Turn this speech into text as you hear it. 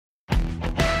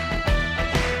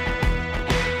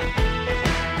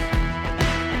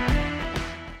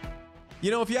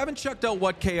If you haven't checked out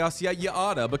What Chaos yet, you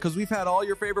oughta, because we've had all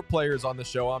your favorite players on the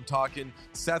show. I'm talking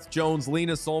Seth Jones,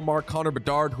 Lena Solmar, Connor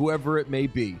Bedard, whoever it may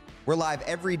be. We're live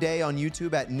every day on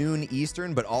YouTube at noon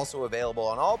Eastern, but also available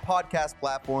on all podcast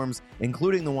platforms,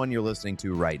 including the one you're listening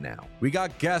to right now. We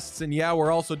got guests, and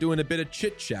we're also doing a bit of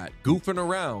chit-chat, goofing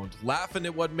around, laughing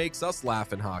at what makes us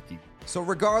laugh in hockey. So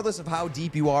regardless of how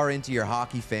deep you are into your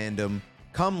hockey fandom,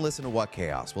 come listen to What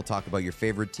Chaos. We'll talk about your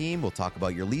favorite team, we'll talk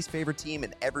about your least favorite team,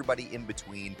 and everybody in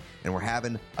between, and we're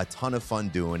having a ton of fun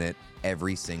doing it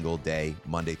every single day,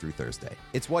 Monday through Thursday.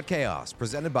 It's What Chaos,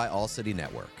 presented by All City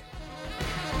Network.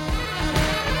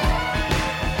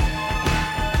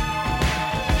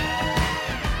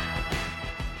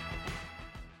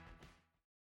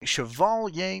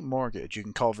 Chevalier Mortgage. You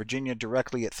can call Virginia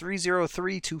directly at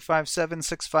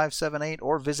 303-257-6578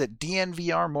 or visit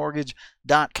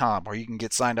dnvrmortgage.com, where you can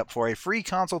get signed up for a free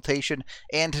consultation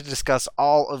and to discuss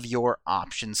all of your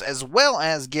options, as well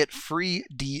as get free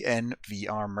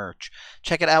DNVR merch.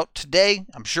 Check it out today.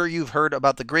 I'm sure you've heard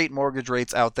about the great mortgage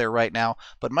rates out there right now,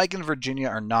 but Mike and Virginia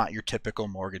are not your typical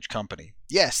mortgage company.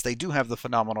 Yes, they do have the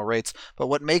phenomenal rates, but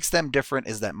what makes them different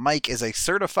is that Mike is a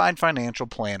certified financial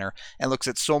planner and looks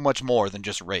at so much more than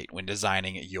just rate when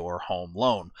designing your home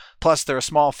loan. Plus, they're a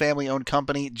small family-owned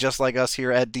company just like us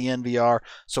here at DNVR,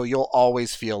 so you'll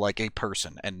always feel like a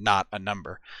person and not a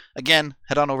number. Again,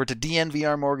 head on over to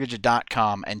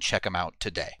dnvrmortgage.com and check them out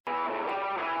today.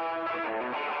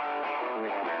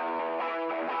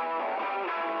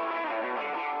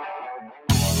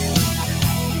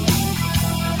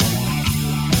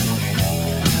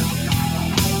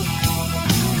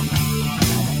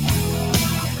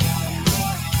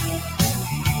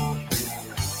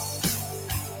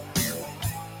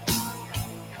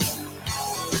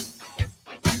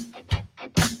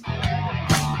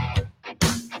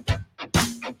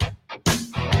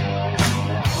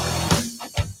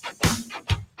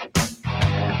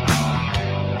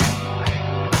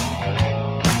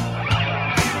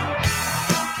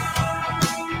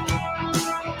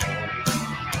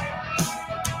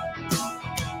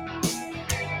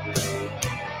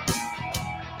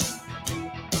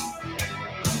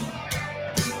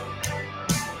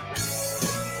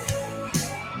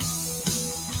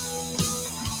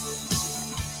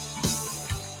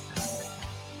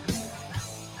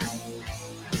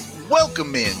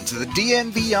 Welcome into the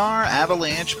DNVR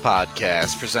Avalanche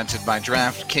podcast, presented by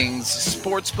DraftKings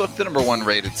Sportsbook, the number one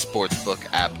rated sportsbook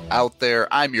app out there.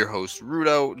 I'm your host,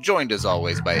 Rudo, joined as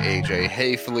always by AJ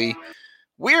Hayfley.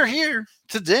 We're here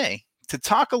today to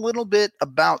talk a little bit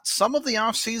about some of the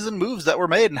offseason moves that were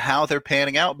made and how they're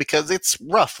panning out, because it's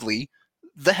roughly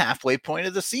the halfway point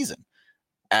of the season.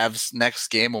 Avs next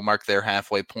game will mark their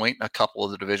halfway point. A couple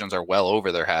of the divisions are well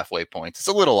over their halfway points. It's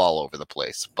a little all over the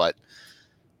place, but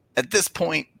at this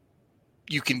point,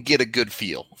 you can get a good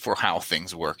feel for how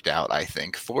things worked out, I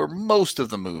think, for most of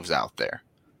the moves out there.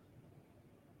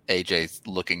 AJ's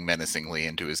looking menacingly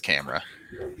into his camera.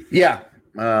 Yeah.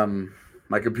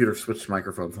 My computer switched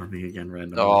microphones on me again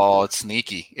randomly. Oh, it's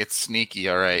sneaky. It's sneaky.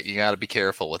 All right. You got to be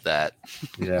careful with that.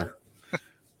 Yeah.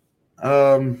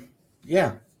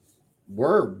 Yeah.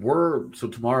 So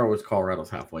tomorrow is Colorado's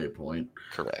halfway point.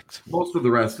 Correct. Most of the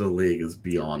rest of the league is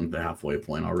beyond the halfway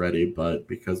point already, but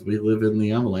because we live in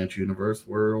the Avalanche universe,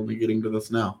 we're only getting to this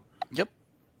now. Yep.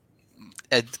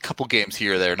 A couple games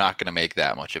here, they're not going to make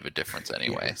that much of a difference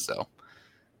anyway. Yeah. So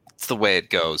it's the way it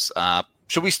goes.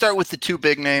 Should we start with the two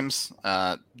big names?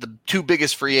 The two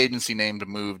biggest free agency names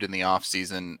moved in the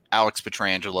offseason, Alex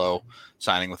Pietrangelo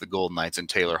signing with the Golden Knights and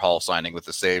Taylor Hall signing with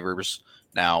the Sabres.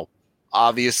 Now,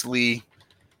 obviously,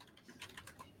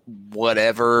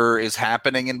 whatever is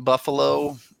happening in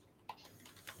Buffalo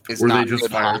is not good. They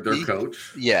just fired their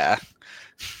coach? Yeah.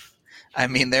 I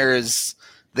mean, they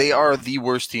are the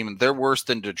worst team. They're worse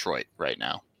than Detroit right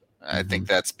now. I think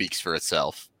that speaks for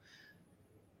itself.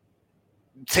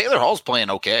 Taylor Hall's playing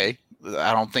okay.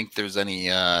 I don't think there's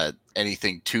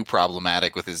anything too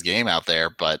problematic with his game out there,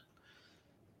 but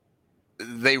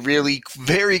they really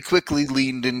very quickly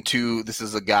leaned into this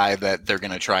is a guy that they're going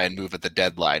to try and move at the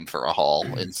deadline for a haul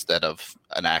instead of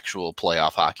an actual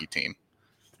playoff hockey team.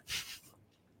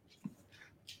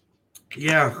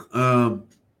 Yeah. I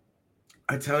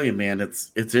tell you, man,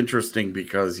 it's interesting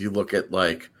because you look at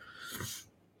like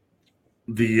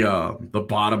the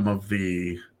bottom of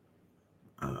the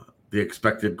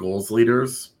expected goals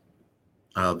leaders,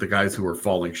 the guys who are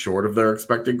falling short of their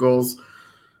expected goals.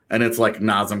 And it's like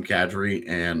Nazem Kadri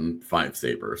and 5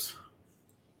 Sabres.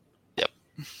 Yep.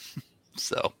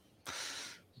 So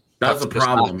that's a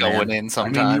problem, man. Going in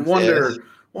sometimes. I mean, you wonder,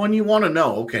 when you want to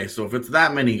know, okay, so if it's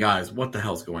that many guys, what the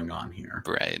hell's going on here?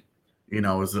 Right.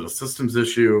 Is it a systems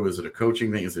issue? Is it a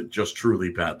coaching thing? Is it just truly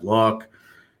bad luck?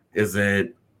 Is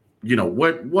it,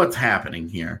 what's happening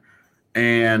here?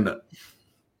 And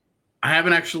I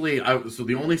haven't actually. So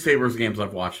the only Sabres games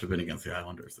I've watched have been against the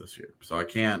Islanders this year. So I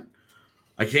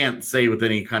can't say with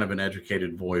any kind of an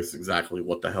educated voice exactly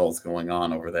what the hell is going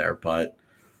on over there. But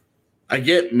I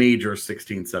get major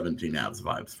 16-17 Avs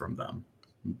vibes from them.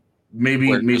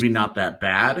 Maybe not that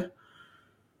bad.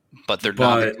 But they're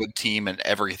not a good team, and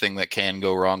everything that can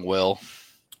go wrong will.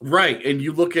 Right, and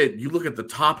you look at the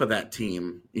top of that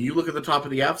team. You look at the top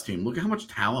of the Avs team. Look at how much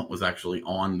talent was actually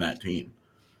on that team.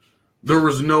 There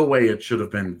was no way it should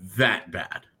have been that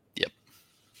bad. Yep.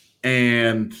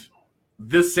 And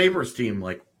this Sabres team,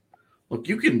 like, look,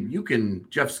 you can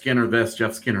Jeff Skinner this,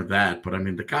 Jeff Skinner that, but I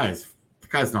mean the guy's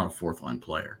not a fourth line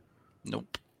player.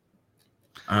 Nope.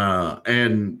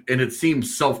 And it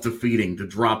seems self-defeating to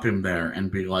drop him there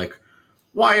and be like,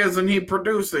 why isn't he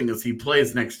producing as he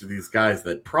plays next to these guys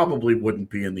that probably wouldn't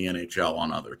be in the NHL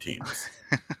on other teams?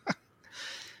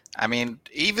 I mean,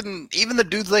 even the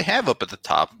dudes they have up at the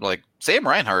top, like Sam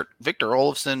Reinhart, Victor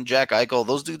Olofsson, Jack Eichel,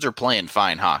 those dudes are playing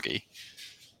fine hockey.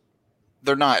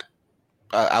 They're not,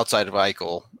 outside of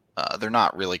Eichel, they're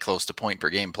not really close to point per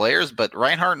game players, but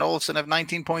Reinhart and Olofsson have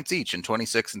 19 points each in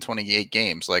 26 and 28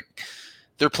 games. Like,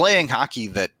 they're playing hockey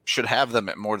that should have them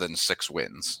at more than 6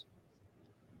 wins,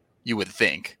 you would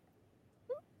think.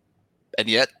 And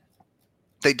yet,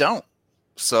 they don't.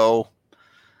 So,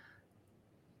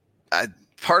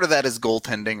 part of that is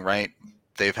goaltending, right?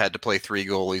 They've had to play 3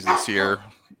 goalies this year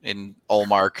in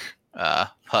Ullmark,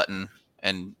 Hutton,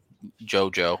 and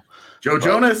JoJo. Joe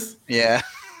Jonas? Yeah.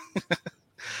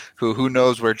 Who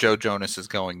knows where Joe Jonas is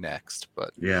going next?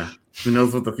 But yeah, who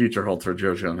knows what the future holds for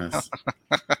Joe Jonas?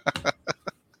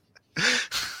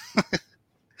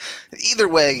 Either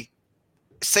way,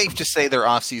 safe to say their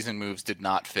offseason moves did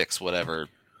not fix whatever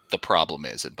the problem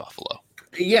is in Buffalo.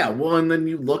 Yeah, well, and then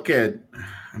you look at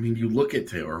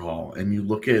Taylor Hall and you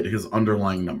look at his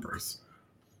underlying numbers,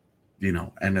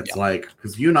 and it's like,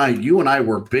 because you and I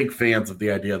were big fans of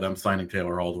the idea of them signing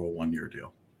Taylor Hall to a 1-year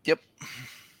deal. Yep.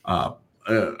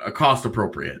 A cost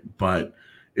appropriate, but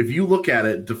if you look at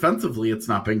it defensively, it's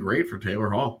not been great for Taylor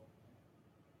Hall.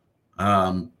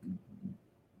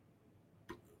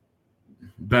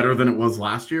 Better than it was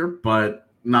last year, but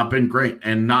not been great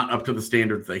and not up to the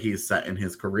standards that he's set in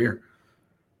his career.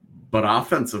 But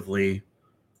offensively,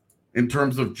 in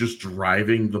terms of just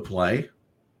driving the play,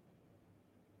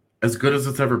 as good as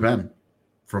it's ever been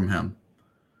from him.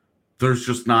 There's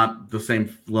just not the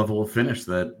same level of finish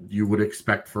that you would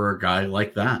expect for a guy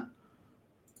like that.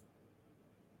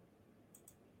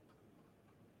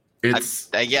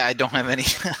 I don't have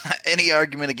any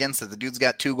argument against it. The dude's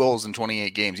got 2 goals in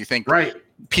 28 games. You think right?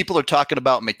 People are talking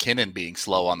about McKinnon being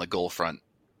slow on the goal front.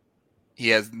 He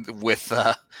has with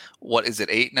what is it,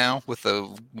 8 now with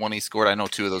the one he scored. I know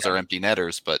 2 of those are empty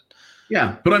netters, but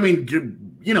yeah. But I mean,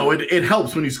 it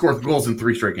helps when you score goals in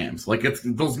 3 straight games. Like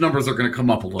those numbers are going to come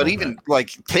up a little. But even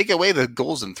like take away the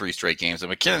goals in 3 straight games,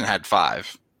 and McKinnon had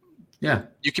 5. Yeah,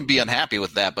 you can be unhappy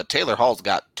with that, but Taylor Hall's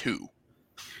got 2.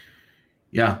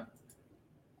 Yeah.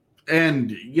 And,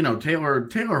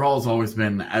 Taylor Hall's always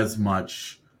been as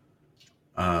much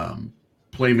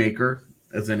playmaker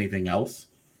as anything else.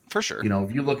 For sure.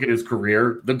 If you look at his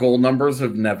career, the goal numbers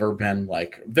have never been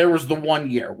like, there was the 1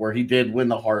 year where he did win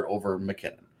the Hart over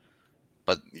McKinnon.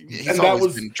 But he's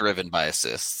always been driven by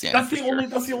assists. Yeah, that's the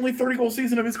only 30-goal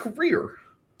season of his career.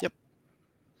 Yep.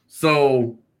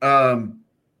 So,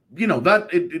 that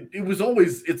it was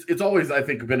always, it's always, I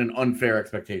think, been an unfair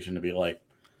expectation to be like,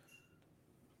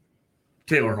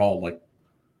 Taylor Hall, like,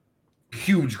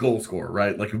 huge goal scorer,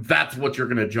 right? Like, if that's what you're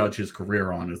going to judge his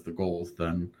career on is the goals,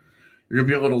 then you're going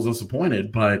to be a little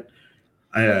disappointed. But,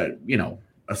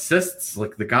 assists,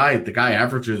 like, the guy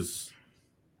averages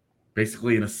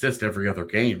basically an assist every other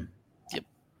game.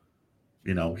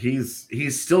 Yep.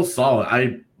 He's still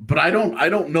solid. But I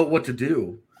don't know what to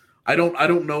do. I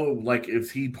don't know, like,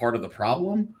 is he part of the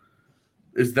problem?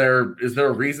 Is there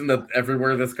a reason that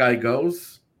everywhere this guy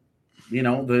goes,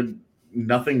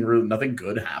 nothing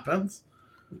good happens?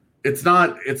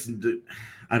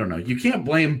 I don't know. You can't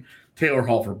blame Taylor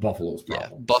Hall for Buffalo's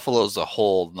problem. Yeah, Buffalo's a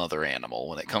whole nother animal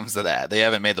when it comes to that. They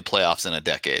haven't made the playoffs in a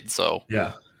decade, so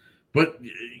yeah. But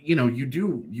you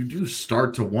do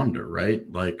start to wonder, right?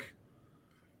 Like,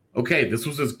 okay, this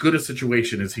was as good a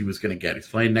situation as he was going to get. He's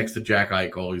playing next to Jack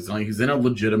Eichel. He's in a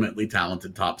legitimately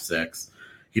talented top 6.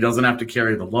 He doesn't have to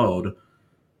carry the load,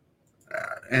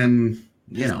 and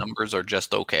his numbers are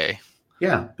just okay.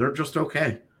 Yeah, they're just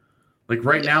okay. Like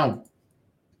right now,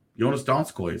 Jonas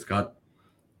Donskoy's got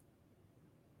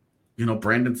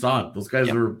Brandon Saad. Those guys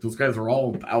are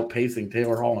all outpacing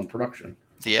Taylor Hall in production.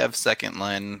 The Avs second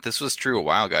line, this was true a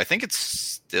while ago. I think it's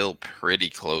still pretty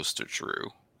close to true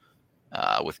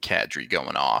with Kadri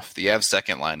going off. The Avs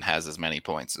second line has as many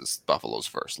points as Buffalo's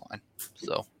first line.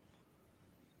 So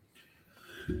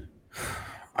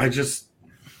I just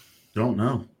don't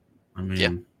know. I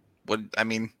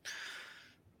mean,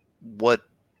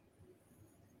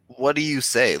 what do you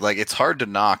say? Like, it's hard to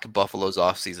knock Buffalo's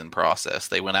offseason process.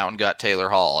 They went out and got Taylor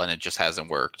Hall, and it just hasn't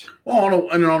worked. Well, on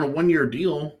a 1-year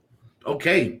deal,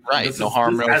 okay, right? No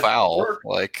harm, no foul.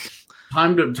 Like,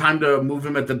 time to move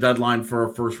him at the deadline for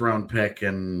a first-round pick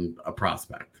and a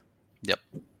prospect. Yep.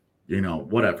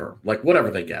 Whatever. Like, whatever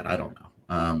they get, I don't know.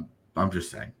 I'm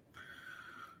just saying.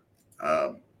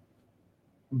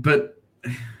 But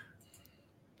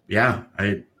yeah,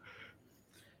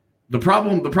 the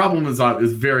problem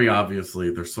is very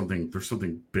obviously there's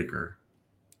something bigger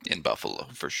in Buffalo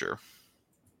for sure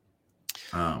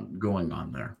going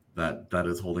on there that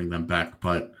is holding them back.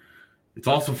 But it's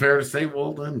also fair to say,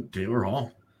 well, then Taylor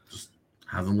Hall just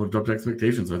hasn't lived up to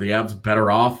expectations. Are the Avs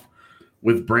better off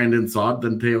with Brandon Saad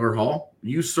than Taylor Hall?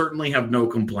 You certainly have no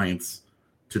complaints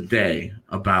today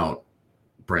about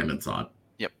Brandon Saad.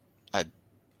 Yep.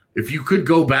 If you could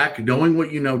go back, knowing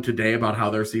what you know today about how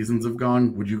their seasons have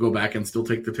gone, would you go back and still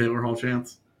take the Taylor Hall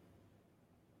chance?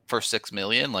 For $6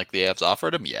 million, like the Avs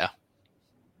offered him, yeah.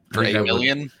 For $8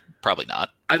 million, probably not.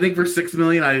 I think for $6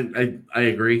 million, I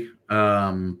agree.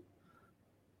 I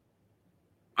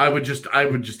would just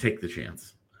take the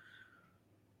chance.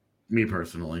 Me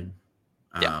personally.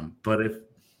 Yeah. But if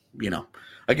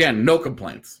again, no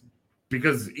complaints.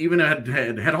 Because even had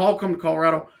Hall come to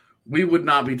Colorado, we would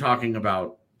not be talking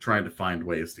about trying to find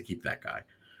ways to keep that guy.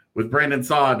 With Brandon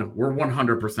Saad, we're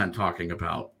 100% talking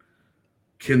about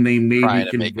can they maybe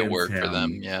convince make it work him for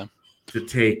them, yeah, to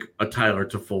take a Tyler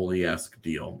Toffoli-esque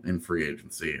deal in free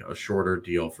agency, a shorter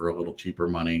deal for a little cheaper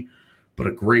money, but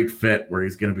a great fit where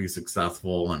he's going to be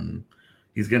successful and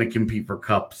he's going to compete for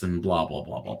cups and blah, blah,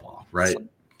 blah, blah, blah, right?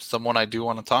 Someone I do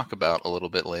want to talk about a little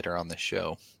bit later on this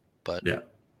show, but yeah,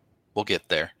 we'll get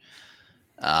there.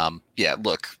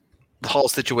 Look, the Hall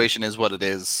situation is what it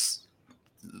is.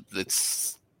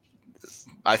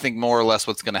 I think more or less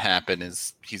what's going to happen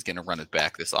is he's going to run it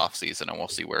back this offseason, and we'll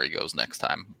see where he goes next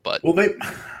time. But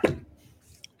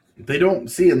they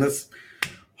don't see in this.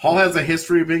 Hall has a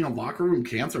history of being a locker room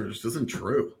cancer. It just isn't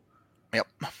true. Yep.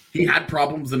 He had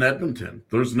problems in Edmonton.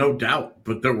 There's no doubt,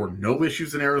 but there were no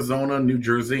issues in Arizona, New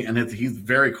Jersey, and he's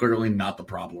very clearly not the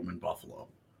problem in Buffalo.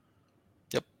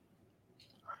 Yep.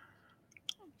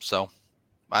 So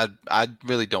I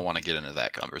really don't want to get into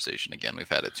that conversation again. We've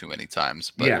had it too many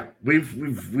times. But yeah,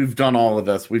 we've done all of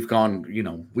this. We've gone,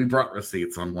 we brought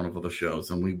receipts on one of the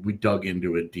shows, and we dug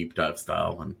into it deep dive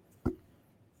style, and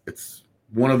it's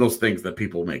one of those things that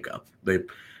people make up.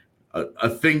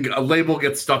 A label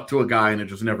gets stuck to a guy, and it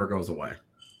just never goes away.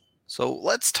 So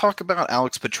let's talk about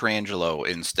Alex Pietrangelo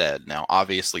instead. Now,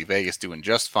 obviously, Vegas doing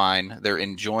just fine. They're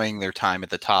enjoying their time at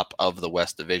the top of the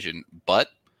West Division,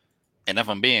 and if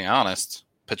I'm being honest,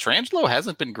 Pietrangelo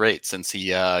hasn't been great since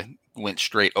he went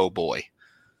straight, oh boy.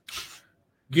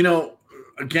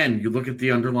 Again, you look at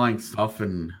the underlying stuff,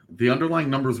 and the underlying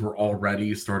numbers were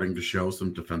already starting to show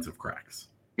some defensive cracks.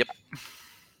 Yep.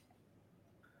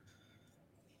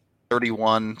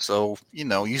 31, so,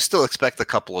 you still expect a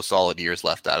couple of solid years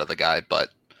left out of the guy,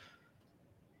 but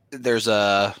there's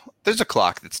a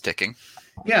clock that's ticking.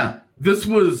 Yeah, this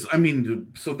was,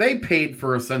 so they paid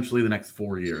for essentially the next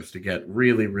 4 years to get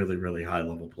really, really, really high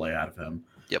level play out of him.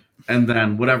 Yep. And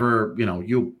then whatever,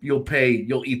 you'll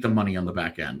eat the money on the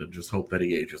back end and just hope that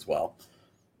he ages well.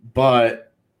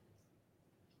 But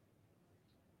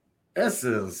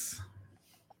so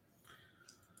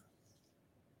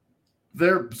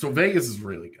Vegas is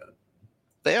really good.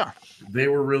 They are. They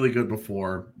were really good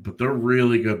before, but they're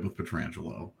really good with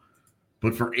Pietrangelo.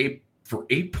 But for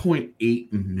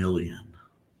 8.8 million.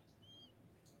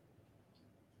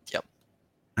 Yep.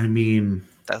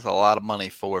 That's a lot of money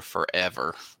for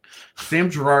forever. Sam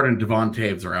Girard and Devon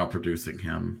Taves are outproducing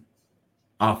him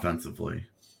offensively.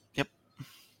 Yep.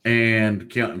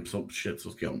 And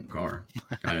so's Cale Makar.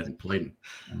 Guy hasn't played in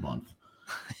a month.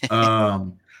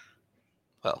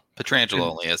 Well, Pietrangelo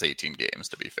only has 18 games,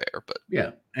 to be fair, but yeah,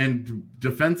 and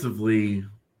defensively,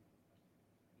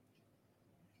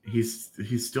 he's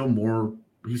still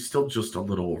just a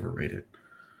little overrated.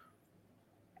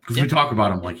 Because we talk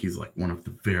about him like he's like one of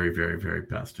the very, very, very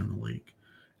best in the league.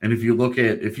 And if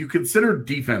you consider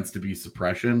defense to be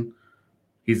suppression,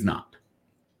 he's not.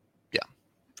 Yeah,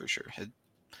 for sure.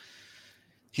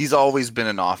 He's always been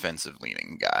an offensive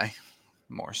leaning guy,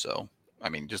 more so. I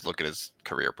mean, just look at his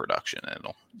career production, and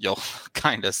you'll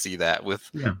kind of see that with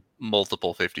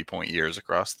multiple 50-point years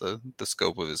across the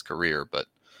scope of his career. But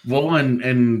well,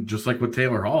 and just like with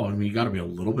Taylor Hall, I mean, you got to be a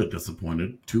little bit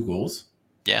disappointed. 2 goals.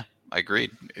 Yeah, I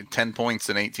agreed. 10 points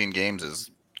in 18 games is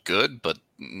good, but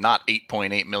not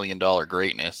 $8.8 million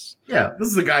greatness. Yeah, this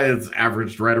is a guy that's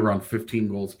averaged right around 15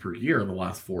 goals per year the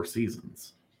last 4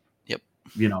 seasons. Yep.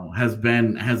 You know, has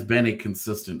been a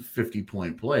consistent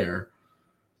 50-point player.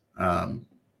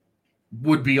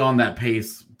 Would be on that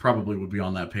pace, probably would be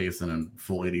on that pace in a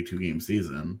full 82-game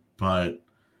season. But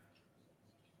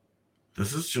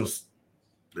this is just,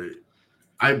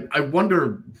 I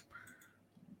wonder.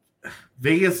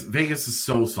 Vegas is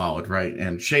so solid, right?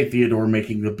 And Shea Theodore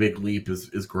making the big leap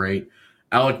is great.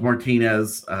 Alec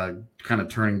Martinez kind of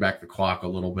turning back the clock a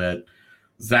little bit.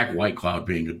 Zach Whitecloud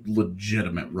being a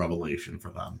legitimate revelation for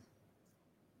them.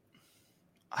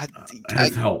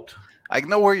 Has helped. I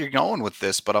know where you're going with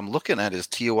this, but I'm looking at his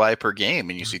TOI per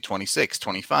game, and you see 26,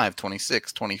 25,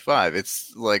 26, 25.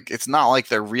 It's not like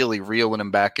they're really reeling him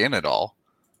back in at all.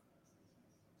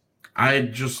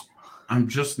 I'm just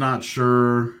not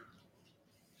sure.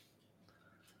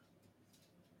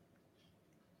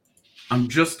 I'm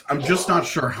just not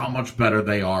sure how much better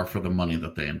they are for the money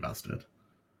that they invested.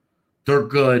 They're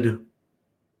good.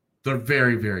 They're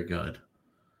very, very good.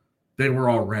 They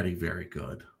were already very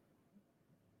good.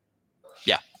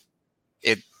 Yeah.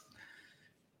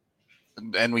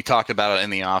 And we talked about it in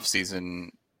the offseason.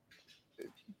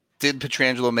 Did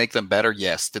Pietrangelo make them better?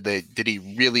 Yes. Did he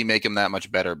really make him that much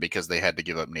better because they had to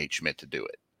give up Nate Schmidt to do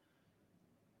it?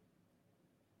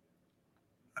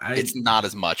 It's not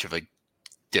as much of a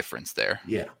difference there.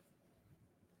 Yeah.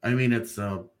 I mean, it's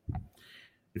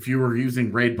if you were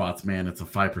using raid bots, man, it's a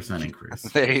 5% increase.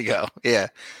 There you go. Yeah.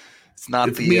 It's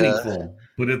meaningful,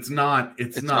 but it's not the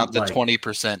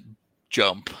 20%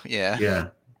 jump. Yeah. Yeah.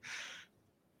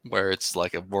 Where it's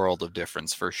like a world of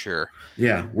difference for sure.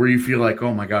 Yeah, where you feel like,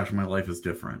 oh my gosh, my life is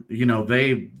different. You know,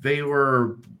 they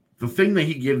were, the thing that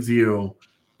he gives you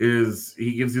is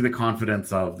he gives you the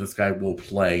confidence of this guy will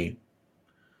play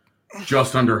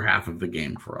just under half of the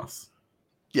game for us.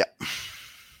 Yeah.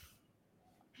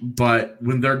 But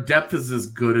when their depth is as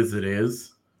good as it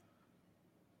is,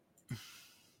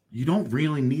 you don't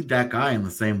really need that guy in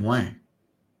the same way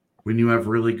when you have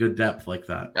really good depth like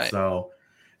that. Right. So,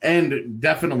 and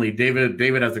definitely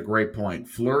David has a great point.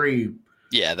 Fleury.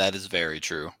 Yeah, that is very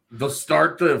true. The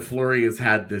start that Fleury has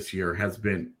had this year has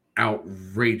been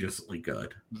outrageously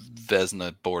good.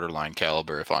 Vezina borderline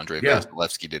caliber if Andrei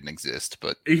Vasilevsky didn't exist,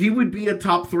 but he would be a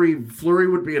top 3. Fleury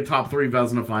would be a top 3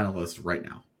 Vezina finalist right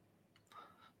now.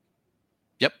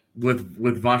 Yep.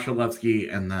 With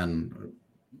Vasilevsky, and then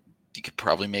you could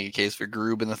probably make a case for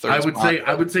Grub in the third.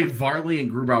 I would say Varley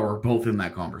and Grubauer are both in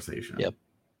that conversation. Yep.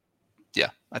 Yeah,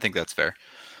 I think that's fair.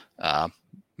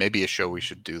 Maybe a show we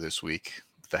should do this week,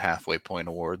 the halfway point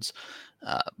awards.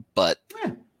 But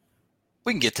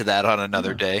we can get to that on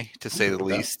another day, to say the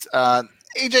least.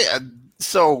 AJ,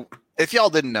 so if y'all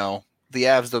didn't know, the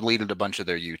Avs deleted a bunch of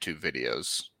their YouTube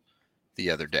videos the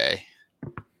other day.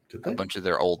 Did they? A bunch of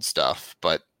their old stuff.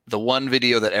 But the one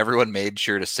video that everyone made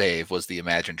sure to save was the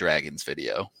Imagine Dragons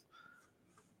video.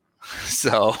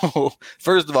 So,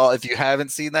 first of all, if you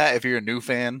haven't seen that, if you're a new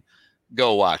fan,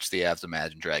 go watch the Avs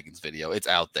Imagine Dragons video. It's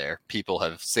out there. People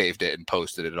have saved it and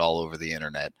posted it all over the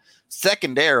internet.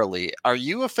 Secondarily, are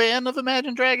you a fan of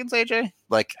Imagine Dragons, AJ?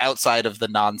 Like, outside of the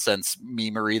nonsense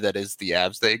memery that is the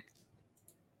Avs thing?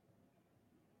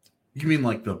 You mean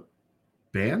like the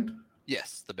band?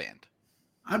 Yes, the band.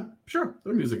 I'm sure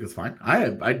their music is fine.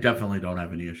 I definitely don't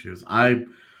have any issues. I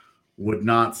would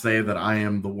not say that I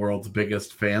am the world's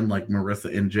biggest fan like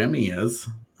Marissa and Jemmy is.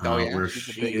 Where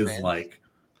she is fan. Like,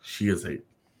 she is a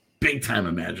big time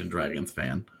Imagine Dragons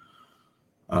fan.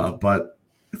 But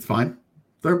it's fine.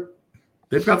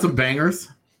 They've got some bangers.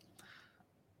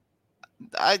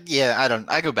 I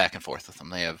go back and forth with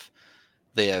them.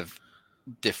 They have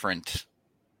different,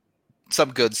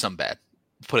 some good, some bad.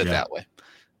 Put it that way.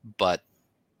 But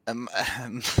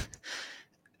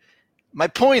my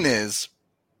point is,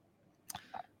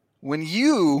 when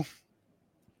you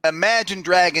Imagine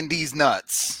Dragon these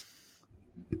nuts,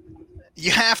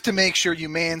 you have to make sure you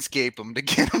manscape them to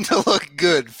get them to look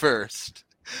good first.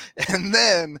 And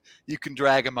then you can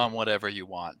drag them on whatever you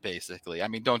want, basically. I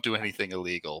mean, don't do anything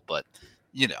illegal, but,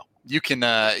 you know, you can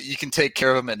take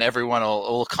care of them and everyone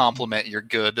will compliment your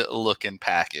good-looking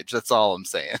package. That's all I'm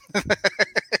saying.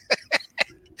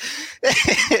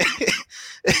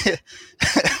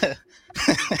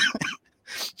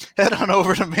 head on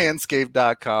over to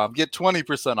manscaped.com. Get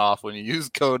 20% off when you use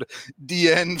code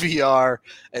DNVR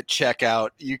at checkout.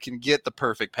 You can get the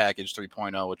Perfect Package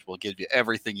 3.0, which will give you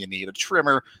everything you need: a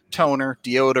trimmer, toner,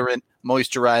 deodorant,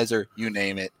 moisturizer, you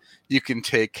name it. You can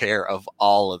take care of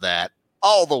all of that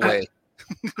all the way.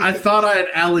 I thought I had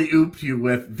alley-ooped you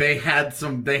with they have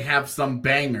some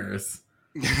bangers.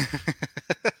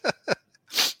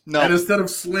 No. And instead of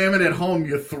slamming it home,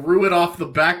 you threw it off the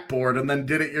backboard and then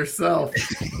did it yourself.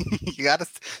 You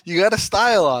gotta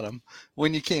style on them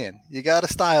when you can.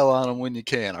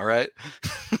 All right.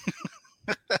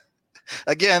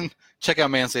 Again, check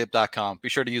out manscaped.com. Be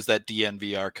sure to use that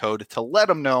DNVR code to let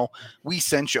them know we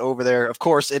sent you over there. Of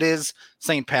course, it is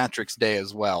St. Patrick's Day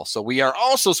as well. So we are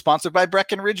also sponsored by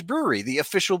Breckenridge Brewery, the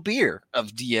official beer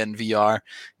of DNVR.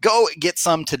 Go get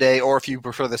some today, or if you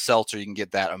prefer the seltzer, you can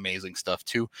get that amazing stuff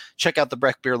too. Check out the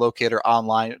Breck Beer Locator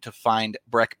online to find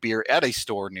Breck Beer at a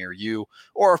store near you.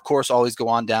 Or, of course, always go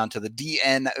on down to the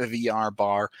DNVR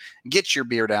bar. Get your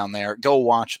beer down there. Go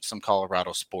watch some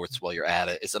Colorado sports while you're at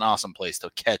it. It's an awesome place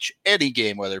to catch any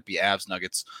game, whether it be Avs,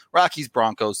 Nuggets, Rockies,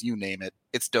 Broncos, you name it.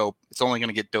 It's dope. It's only going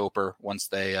to get doper once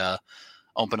they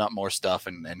open up more stuff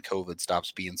and COVID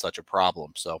stops being such a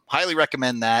problem. So highly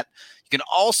recommend that. You can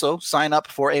also sign up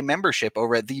for a membership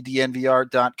over at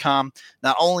thednvr.com.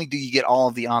 Not only do you get all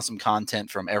of the awesome content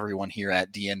from everyone here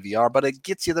at DNVR, but it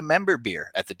gets you the member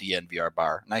beer at the DNVR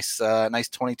bar. Nice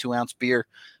 22-ounce beer.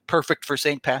 Perfect for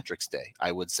St. Patrick's Day,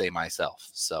 I would say myself.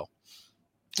 So,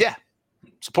 yeah.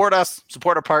 Support us.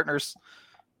 Support our partners.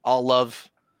 All love.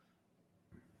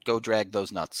 Go drag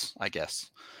those nuts, I guess.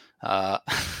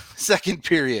 Second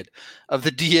period of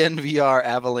the DNVR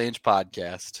Avalanche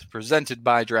podcast, presented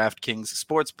by DraftKings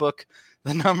Sportsbook,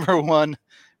 the #1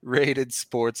 rated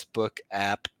sportsbook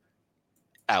app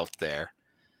out there.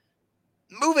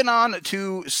 Moving on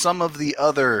to some of the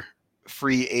other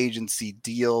free agency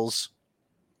deals.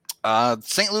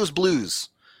 St. Louis Blues,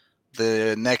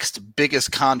 the next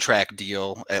biggest contract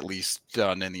deal, at least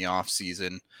done in the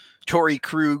offseason. Torrey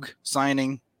Krug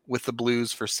signing with the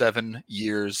Blues for 7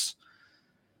 years.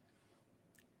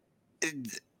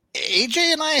 AJ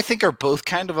and I think, are both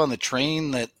kind of on the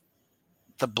train that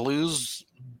the Blues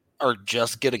are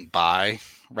just getting by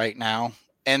right now.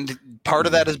 And part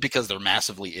of that is because they're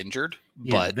massively injured.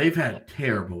 Yeah, but they've had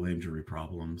terrible injury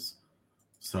problems.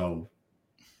 So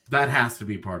that has to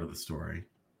be part of the story.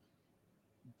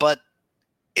 But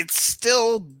it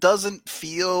still doesn't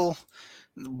feel...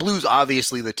 Blues,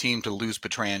 obviously the team to lose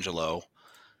Pietrangelo.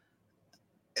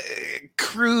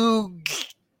 Krug,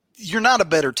 you're not a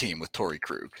better team with Torrey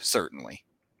Krug, certainly.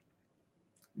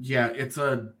 Yeah, it's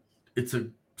a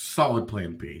solid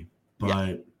plan B,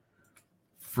 but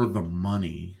for the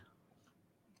money,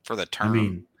 for the term, I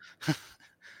mean,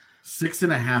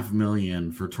 $6.5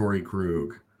 million for Torrey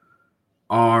Krug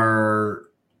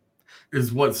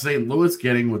is what St. Louis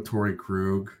getting with Torrey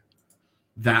Krug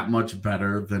that much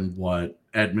better than what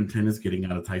Edmonton is getting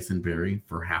out of Tyson Barrie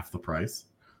for half the price?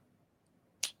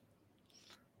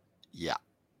 Yeah.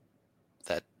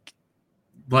 That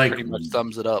pretty much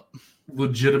sums it up.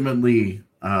 Legitimately,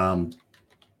 I'm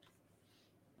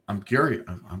curious.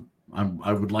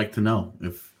 I would like to know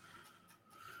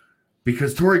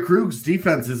because Torrey Krug's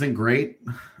defense isn't great.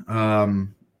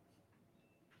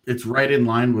 It's right in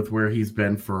line with where he's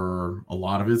been for a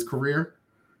lot of his career,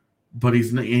 but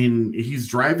he's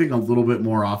driving a little bit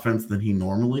more offense than he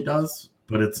normally does,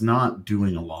 but it's not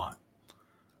doing a lot.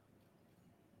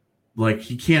 Like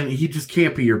he just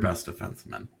can't be your best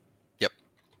defenseman. Yep.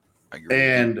 I agree.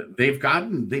 And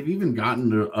they've even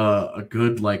gotten a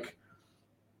good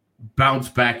bounce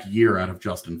back year out of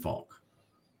Justin Falk.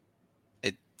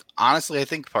 Honestly, I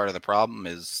think part of the problem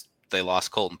is they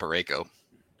lost Colton Parayko.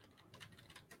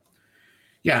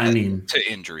 Yeah, I mean,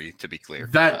 to injury, to be clear.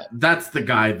 That's the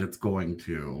guy that's going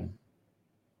to.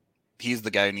 He's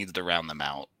the guy who needs to round them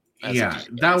out. Yeah,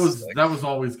 that was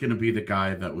always going to be the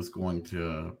guy that was going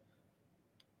to.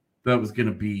 That was going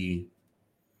to be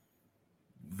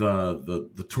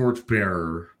the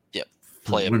torchbearer. Yep,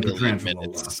 play a billion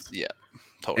minutes. Left. Yeah,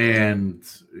 totally. And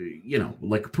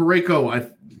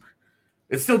Parayko,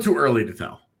 it's still too early to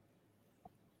tell.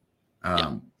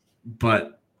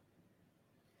 But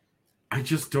I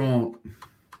just don't.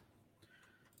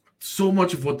 So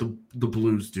much of what the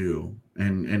Blues do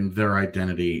and their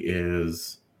identity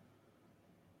is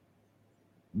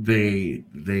they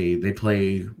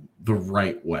play the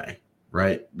right way,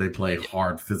 right? They play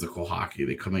hard physical hockey.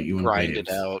 They come at you and grind it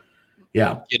out.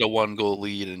 Yeah. Get a 1-goal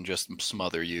lead and just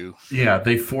smother you. Yeah,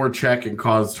 they forecheck and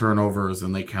cause turnovers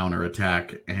and they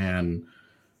counterattack, and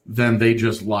then they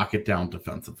just lock it down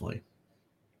defensively.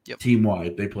 Yep. Team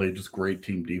wide, they play just great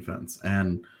team defense.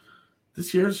 And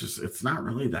this year is just, it's not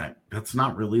really that's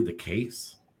not really the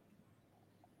case.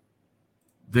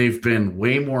 They've been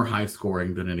way more high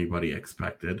scoring than anybody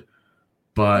expected,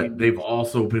 but they've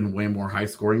also been way more high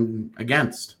scoring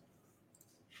against.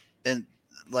 And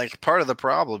like part of the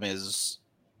problem is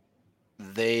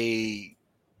they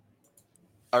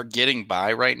are getting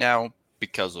by right now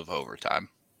because of overtime.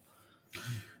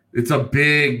 It's a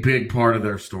big part of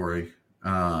their story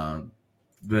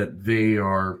that they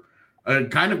are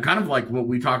kind of like what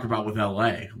we talked about with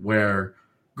LA, where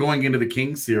going into the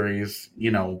Kings series,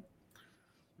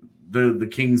 the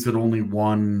Kings had only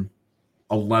won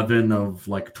 11 of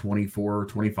like 24 or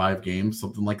 25 games,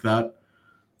 something like that.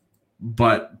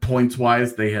 But points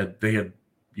wise, they had,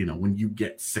 when you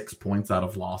get 6 points out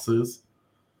of losses,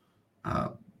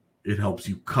 it helps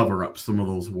you cover up some of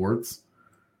those warts.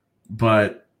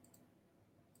 But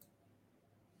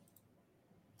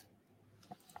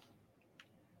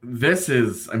this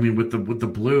is, with the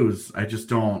Blues, I just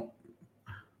don't.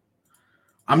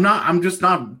 I'm just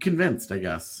not convinced, I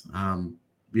guess.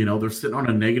 They're sitting on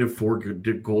a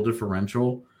 -4 goal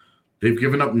differential. They've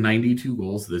given up 92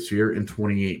 goals this year in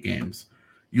 28 games.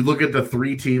 You look at the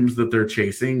 3 teams that they're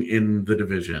chasing in the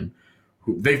division.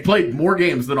 They've played more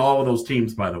games than all of those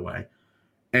teams, by the way.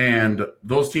 And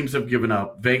those teams have given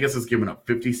up. Vegas has given up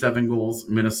 57 goals.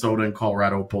 Minnesota and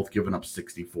Colorado both given up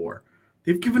 64.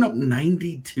 They've given up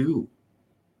 92.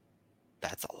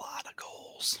 That's a lot of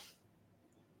goals.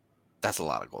 That's a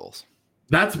lot of goals.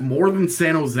 That's more than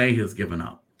San Jose has given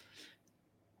up.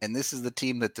 And this is the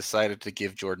team that decided to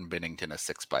give Jordan Binnington a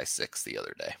 6x6 the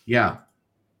other day. Yeah.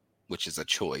 Which is a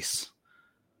choice.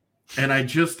 And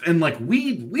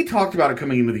we talked about it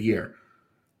coming into the year.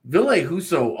 Ville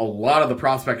Husso, a lot of the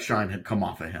prospect shine had come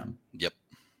off of him. Yep.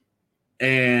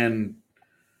 And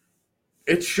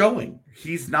it's showing.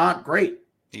 He's not great.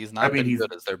 He's not been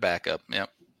good as their backup. Yep.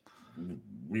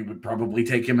 We would probably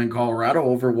take him in Colorado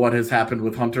over what has happened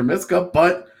with Hunter Miska,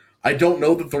 but I don't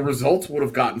know that the results would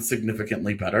have gotten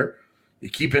significantly better. You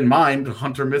keep in mind,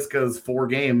 Hunter Miska's 4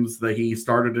 games that he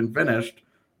started and finished,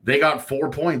 they got 4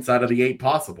 points out of the 8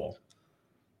 possible.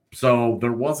 So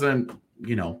there wasn't,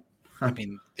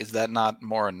 is that not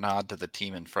more a nod to the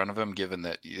team in front of him, given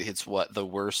that it's the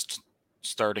worst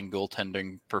starting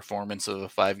goaltending performance of a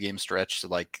 5-game stretch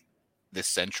like this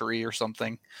century or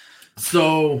something?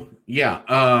 So,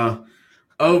 yeah,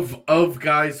 of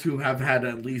guys who have had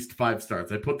at least 5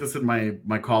 starts, I put this in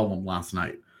my column last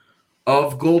night,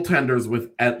 of goaltenders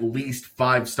with at least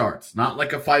 5 starts, not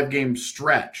like a 5-game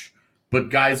stretch, but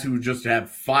guys who just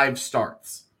have 5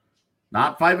 starts,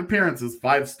 not 5 appearances,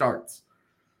 5 starts.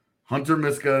 Hunter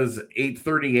Miska's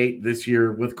 .838 this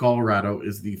year with Colorado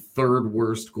is the 3rd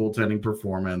worst goaltending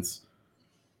performance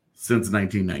since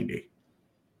 1990.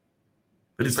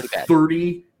 That is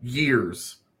 30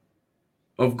 years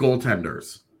of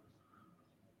goaltenders.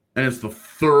 And it's the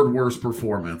 3rd worst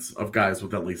performance of guys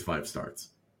with at least 5 starts.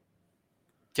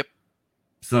 Yep.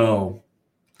 So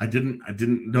I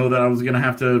didn't know that I was going to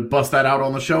have to bust that out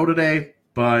on the show today,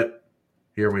 but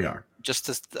here we are.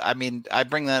 I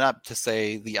bring that up to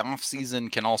say the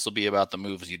offseason can also be about the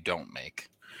moves you don't make.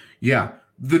 Yeah.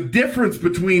 The difference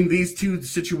between these two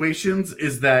situations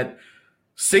is that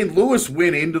St. Louis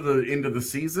went into the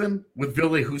season with Ville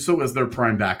Husso as their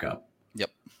prime backup. Yep.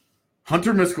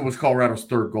 Hunter Miska was Colorado's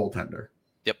 3rd goaltender.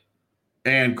 Yep.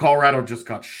 And Colorado just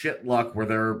got shit luck where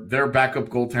their backup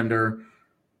goaltender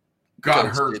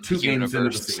got hurt 2 games into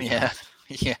the season. Yeah.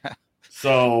 Yeah.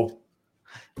 So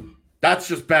that's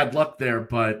just bad luck there,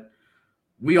 but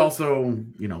we also,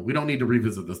 we don't need to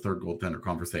revisit this 3rd goaltender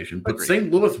conversation. But Agreed.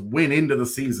 St. Louis went into the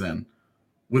season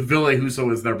with Ville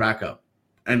Husso as their backup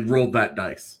and rolled that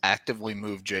dice. Actively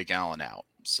moved Jake Allen out.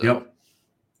 So, yep.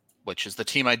 Which is the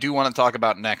team I do want to talk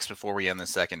about next before we end the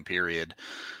second period.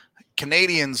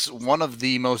 Canadians, one of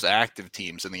the most active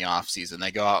teams in the offseason.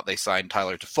 They go out, they sign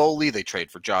Tyler Toffoli, they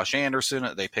trade for Josh Anderson,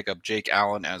 they pick up Jake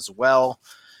Allen as well.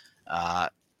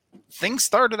 Things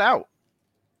started out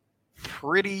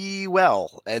pretty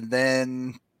well, and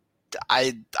then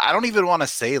I don't even want to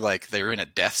say like they're in a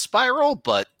death spiral,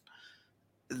 but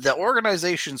the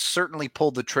organization certainly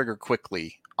pulled the trigger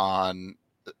quickly on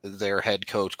their head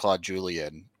coach Claude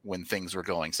Julien when things were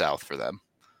going south for them.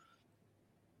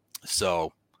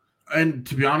 So, and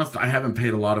to be honest, I haven't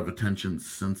paid a lot of attention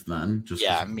since then. Just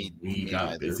we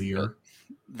got busier.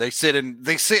 They sit in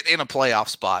a playoff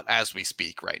spot as we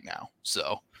speak right now.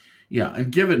 So. Yeah,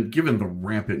 and given the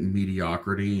rampant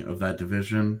mediocrity of that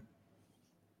division,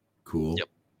 cool. Yep.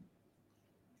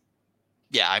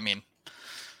 Yeah,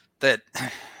 that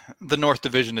the North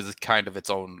Division is kind of its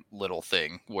own little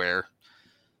thing where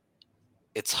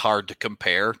it's hard to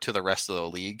compare to the rest of the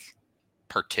league,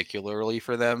 particularly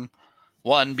for them.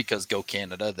 One, because go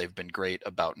Canada, they've been great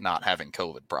about not having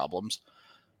COVID problems.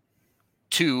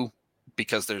 Two,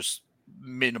 because there's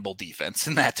minimal defense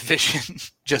in that division,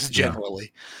 just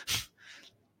generally. Yeah.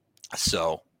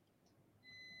 So,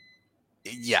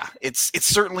 yeah, it's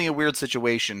certainly a weird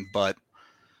situation, but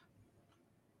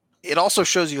it also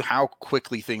shows you how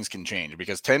quickly things can change,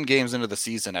 because 10 games into the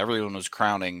season, everyone was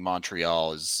crowning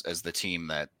Montreal as the team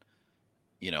that,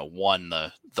 won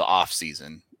the off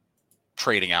season,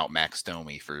 trading out Max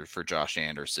Domi for Josh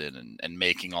Anderson and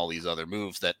making all these other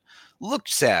moves that looked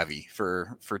savvy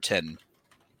for 10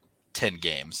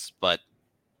 games. But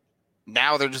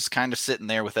now they're just kind of sitting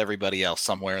there with everybody else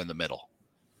somewhere in the middle.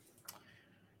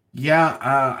 Yeah,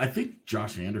 I think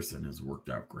Josh Anderson has worked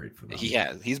out great for them.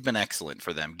 He's been excellent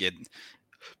for them.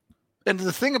 And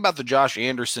the thing about the Josh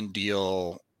Anderson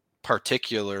deal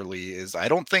particularly is I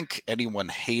don't think anyone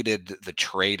hated the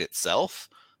trade itself,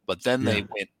 but then they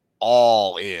went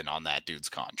all in on that dude's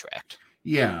contract.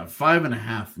 Yeah,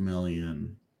 $5.5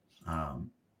 million.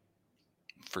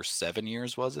 For 7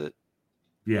 years, was it?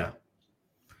 Yeah.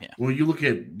 Well, you look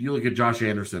at Josh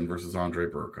Anderson versus Andre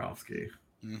Burakovsky.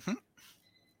 Mm-hmm.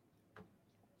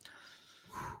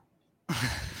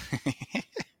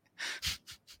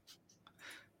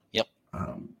 Yep.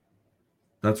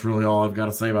 That's really all I've got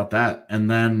to say about that.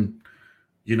 And then,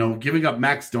 giving up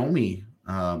Max Domi,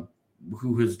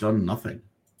 who has done nothing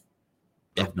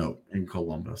of note in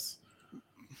Columbus.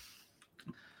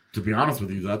 To be honest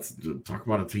with you, talk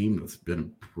about a team that's been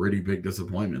a pretty big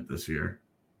disappointment this year.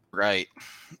 Right.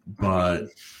 But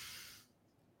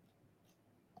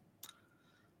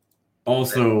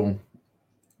also,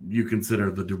 you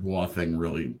consider the Dubois thing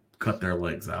really cut their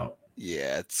legs out.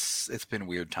 Yeah, it's been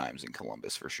weird times in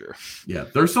Columbus for sure. Yeah,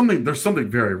 there's something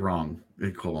very wrong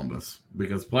in Columbus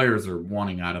because players are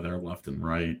wanting out of there left and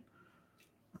right.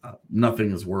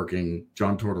 Nothing is working.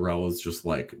 John Tortorella is just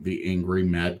like the angry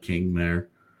Mad King there.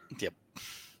 Yep.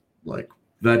 Like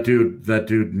that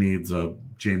dude needs a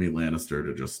Jaime Lannister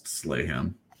to just slay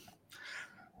him.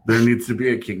 There needs to be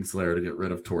a Kingslayer to get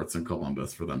rid of Torts in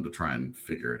Columbus for them to try and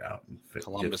figure it out.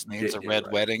 Columbus needs a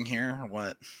red wedding here, or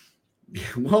what?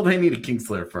 Well, they need a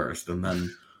Kingslayer first, and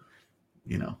then,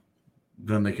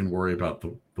 then they can worry about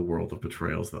the world of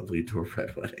betrayals that lead to a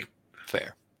red wedding.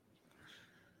 Fair.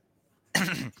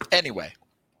 Anyway,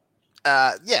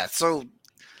 so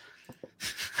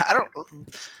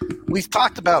we've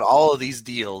talked about all of these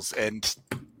deals, and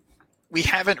we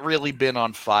haven't really been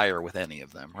on fire with any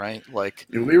of them, right? Like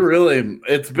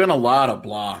it's been a lot of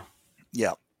blah.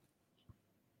 Yeah.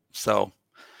 So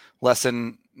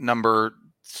lesson number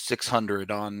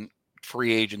 600 on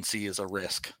free agency is a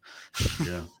risk.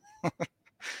 Yeah.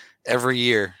 Every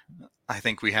year, I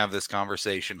think we have this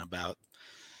conversation about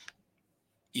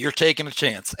you're taking a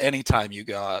chance anytime you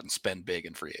go out and spend big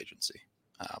in free agency.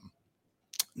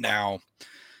 Now,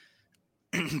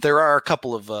 there are a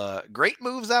couple of great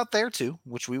moves out there too,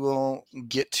 which we will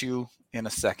get to in a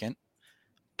second.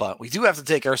 But we do have to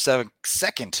take our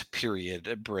second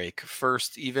period break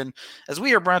first, even as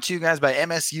we are brought to you guys by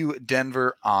MSU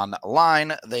Denver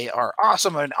Online. They are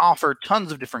awesome and offer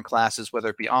tons of different classes, whether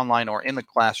it be online or in the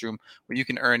classroom, where you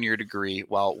can earn your degree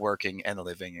while working and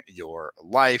living your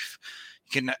life.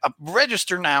 You can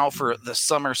register now for the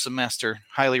summer semester.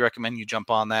 Highly recommend you jump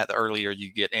on that. The earlier you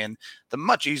get in, the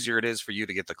much easier it is for you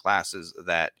to get the classes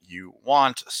that you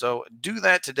want. So do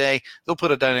that today. They'll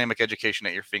put a dynamic education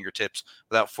at your fingertips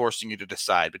without forcing you to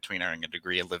decide between earning a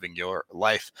degree and living your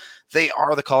life. They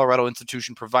are the Colorado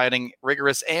institution providing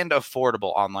rigorous and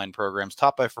affordable online programs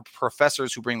taught by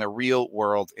professors who bring the real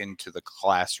world into the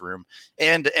classroom.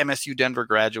 And MSU Denver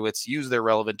graduates use their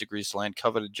relevant degrees to land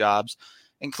coveted jobs,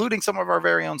 including some of our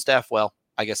very own staff. Well,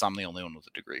 I guess I'm the only one with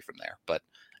a degree from there, but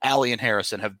Allie and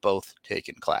Harrison have both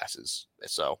taken classes.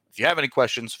 So if you have any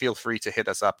questions, feel free to hit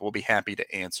us up. We'll be happy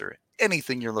to answer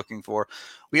anything you're looking for.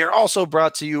 We are also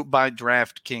brought to you by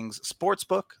DraftKings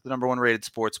Sportsbook, the #1 rated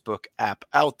sportsbook app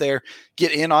out there.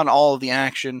 Get in on all of the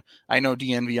action. I know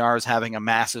DNVR is having a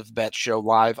massive bet show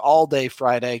live all day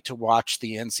Friday to watch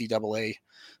the NCAA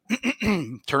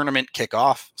tournament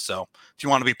kickoff. So if you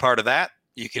want to be part of that,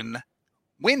 you can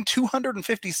win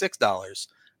 $256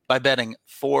 by betting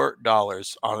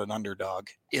 $4 on an underdog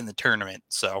in the tournament.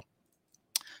 So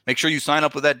make sure you sign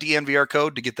up with that DNVR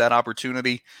code to get that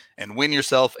opportunity and win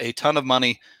yourself a ton of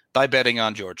money by betting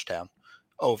on Georgetown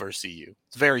over CU.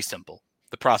 It's very simple.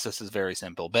 The process is very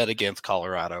simple. Bet against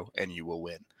Colorado and you will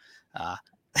win.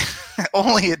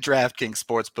 Only at DraftKings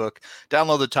Sportsbook.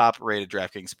 Download the top-rated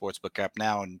DraftKings Sportsbook app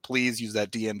now, and please use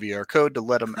that DNVR code to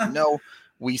let them know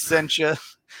We sent you.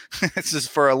 This is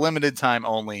for a limited time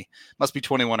only. Must be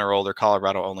 21 or older.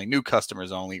 Colorado only. New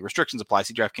customers only. Restrictions apply.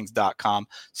 See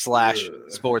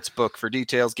DraftKings.com/sportsbook for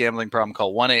details. Gambling problem?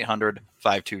 Call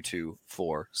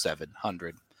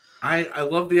 1-800-522-4700. I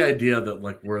love the idea that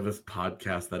like we're this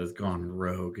podcast that has gone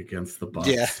rogue against the Bucks.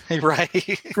 Yeah, right.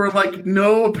 For like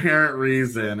no apparent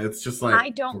reason. It's just like I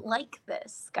don't like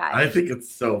this, guys. I think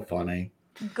it's so funny.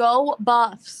 Go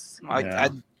Buffs. Yeah,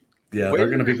 they're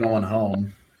gonna be going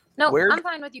home. No, I'm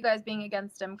fine with you guys being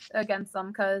against them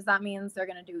because that means they're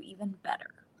gonna do even better.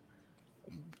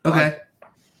 Okay,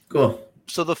 cool.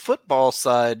 So the football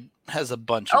side has a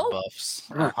bunch of Buffs.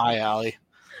 Hi, Allie.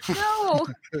 No, I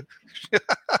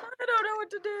don't know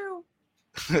what to do.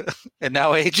 And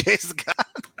now AJ's gone.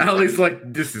 Allie's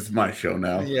like, this is my show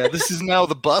now. Yeah, this is now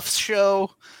the Buffs show.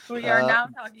 We are now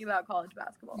talking about college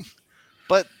basketball.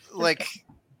 But like,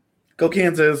 go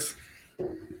Kansas.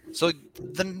 So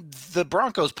the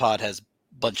Broncos pod has a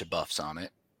bunch of buffs on it.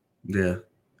 Yeah.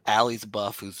 Allie's a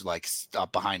buff who's like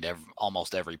up behind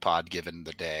almost every pod given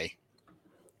the day.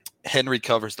 Henry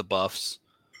covers the buffs.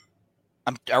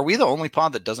 Are we the only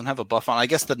pod that doesn't have a buff on? I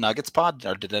guess the Nuggets pod,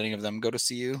 or did any of them go to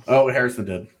CU? Oh, Harrison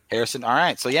did. Harrison. All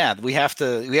right. So yeah, we have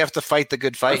to fight the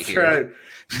good fight. That's here. Right.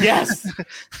 Yes.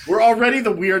 We're already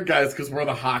the weird guys because we're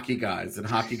the hockey guys, and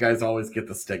hockey guys always get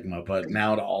the stigma. But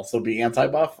now to also be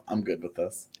anti-buff, I'm good with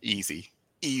this. Easy.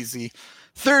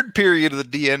 Third period of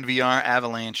the DNVR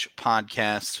Avalanche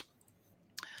podcast.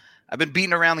 I've been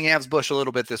beating around the Avs bush a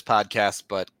little bit this podcast,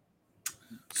 but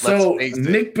so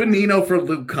Nick Bonino for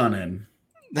Luke Cunnin.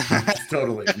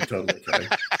 totally kidding.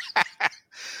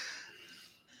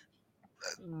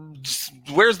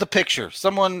 Where's the picture?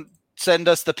 Someone send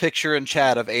us the picture in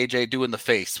chat of AJ doing the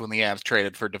face when the Avs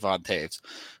traded for Devon Toews,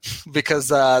 because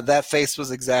that face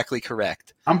was exactly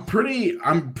correct. I'm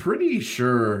pretty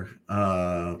sure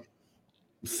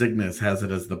Cygnus has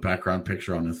it as the background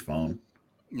picture on his phone.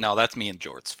 No, that's me and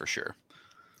Jorts for sure.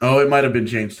 Oh, it might have been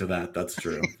changed to that. That's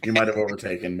true. You might have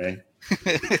overtaken me.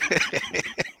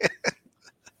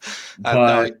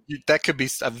 No, that could be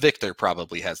Victor.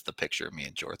 Probably has the picture of me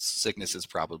and Jorts. Cygnus is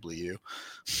probably you.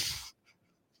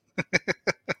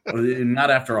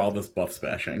 Not after all this buff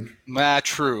smashing.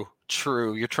 True.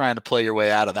 You're trying to play your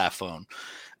way out of that phone.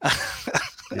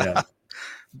 Yeah.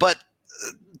 But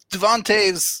Devon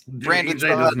Toews, Brandon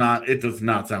EJ does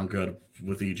not sound good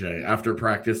with EJ. After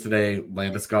practice today,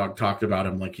 Landeskog talked about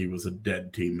him like he was a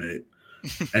dead teammate.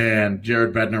 And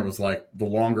Jared Bednar was like, the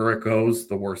longer it goes,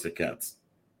 the worse it gets.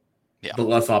 Yeah. The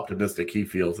less optimistic he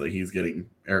feels that he's getting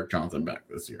Eric Johnson back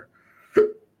this year.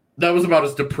 That was about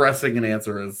as depressing an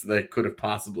answer as they could have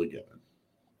possibly given.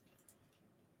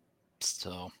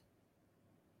 So,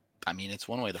 I mean, it's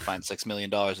one way to find $6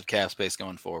 million of cap space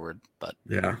going forward, but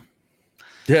yeah,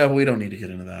 we don't need to get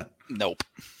into that. Nope.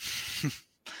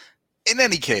 In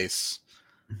any case,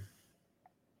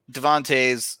 Devon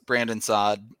Toews, Brandon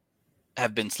Saad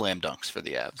have been slam dunks for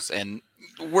the Avs, and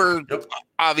we're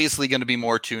obviously going to be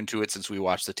more tuned to it since we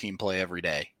watch the team play every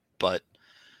day. But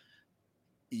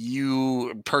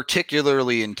you,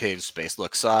 particularly in Toews' space,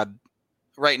 look, Saad,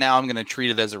 right now I'm going to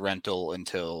treat it as a rental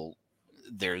until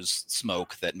there's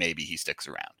smoke that maybe he sticks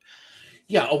around.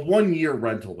 Yeah, a 1-year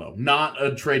rental, though, not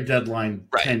a trade deadline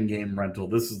 10-game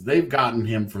rental. They've gotten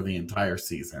him for the entire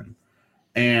season.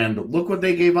 And look what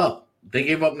they gave up. They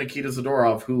gave up Nikita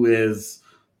Zadorov, who is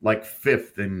like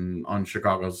 5th on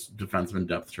Chicago's defenseman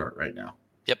depth chart right now.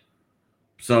 Yep.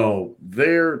 So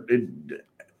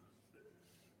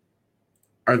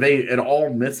are they at all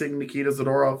missing Nikita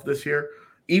Zadorov this year?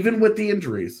 Even with the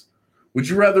injuries? Would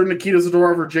you rather Nikita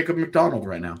Zadorov or Jacob McDonald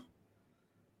right now?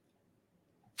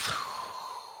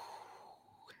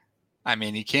 I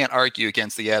mean, you can't argue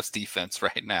against the Avs defense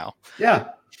right now. Yeah.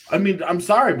 I mean, I'm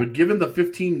sorry, but given the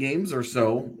 15 games or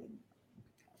so,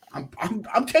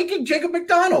 I'm taking Jacob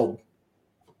McDonald.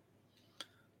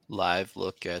 Live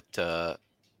look at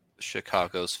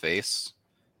Chicago's face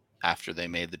after they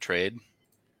made the trade.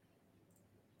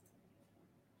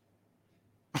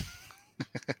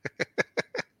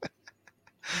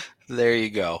 There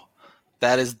you go.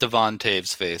 That is Devon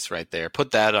Toews' face right there.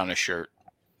 Put that on a shirt.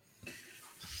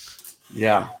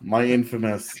 Yeah, my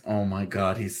infamous. Oh my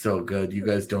God, he's so good. You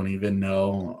guys don't even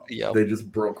know. Yep. They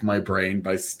just broke my brain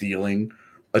by stealing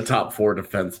a top 4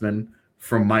 defenseman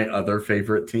from my other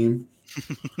favorite team.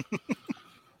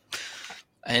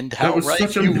 And how was right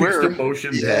such a you mixed were.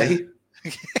 Emotion day.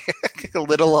 A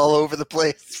little all over the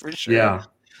place for sure. Yeah.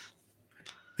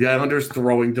 The Islanders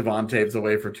throwing Devon Toews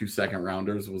away for 2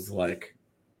 second-rounders was like,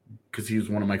 because he was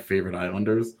one of my favorite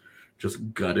Islanders,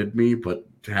 just gutted me. But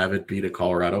to have it beat at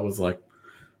Colorado was like,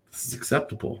 this is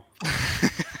acceptable.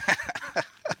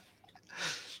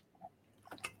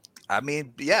 I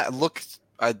mean, yeah, look,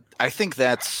 I think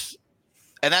that's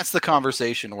the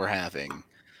conversation we're having.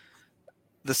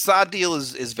 The Saad deal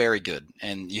is very good,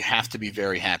 and you have to be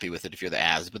very happy with it if you're the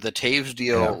Avs. But the Taves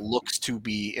deal looks to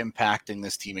be impacting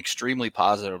this team extremely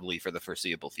positively for the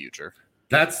foreseeable future.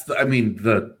 That's,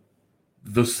 the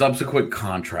subsequent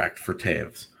contract for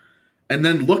Taves. And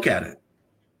then look at it.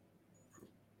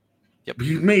 Yep.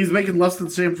 He's making less than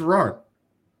Sam Girard.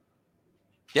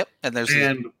 Yep.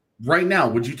 And right now,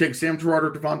 would you take Sam Girard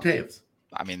or Devon Taves?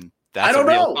 I mean, that's a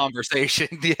real conversation.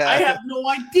 Yeah. I have no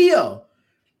idea.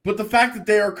 But the fact that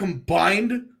they are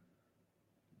combined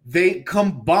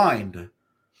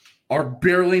are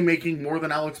barely making more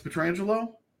than Alex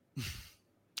Pietrangelo.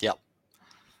 Yep.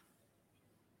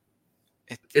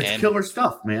 It's killer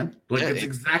stuff, man. It's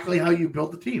exactly how you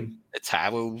build the team. It's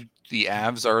how the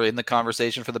Avs are in the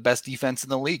conversation for the best defense in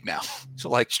the league now.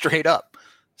 So, straight up.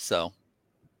 So,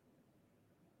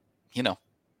 the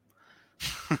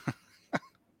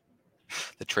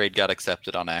trade got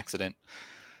accepted on accident.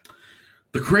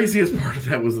 The craziest part of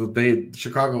that was that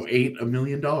Chicago ate $1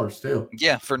 million too.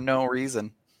 Yeah, for no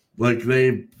reason.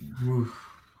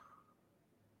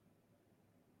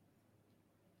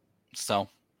 So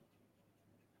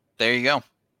there you go.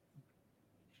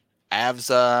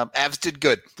 Avs did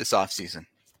good this offseason.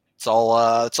 It's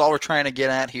all we're trying to get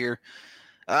at here.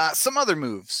 Some other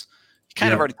moves. You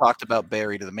kind of already talked about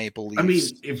Barry to the Maple Leafs. I mean,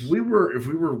 if we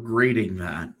were grading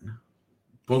that,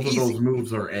 both of those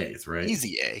moves are A's, right?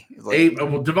 Easy A.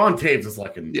 Devon Taves is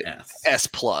like an S. S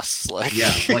plus.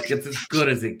 It's as good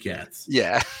as it gets.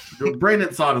 Yeah.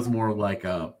 Brandon Saad is more like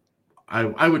I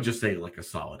would just say like a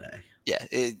solid A. Yeah.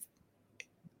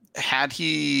 Had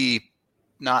he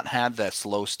not had that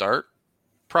slow start,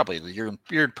 probably you're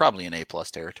probably in A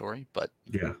plus territory. But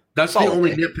yeah, that's the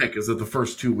only nitpick is that the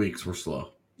first 2 weeks were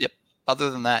slow. Yep. Other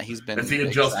than that, he's been. As he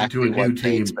adjusted to a new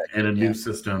team and a new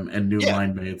system and new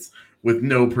line mates with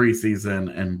no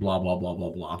preseason and blah blah blah blah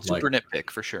blah. Super nitpick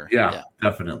for sure. Yeah,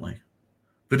 definitely.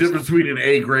 The difference between an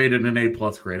A grade and an A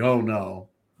plus grade. Oh no.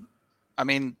 I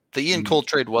mean, the Ian Cole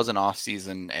trade was an off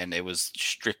season, and it was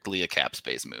strictly a cap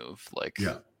space move.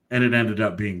 And it ended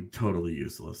up being totally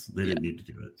useless. They didn't need to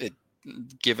do it.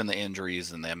 Given the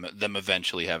injuries and them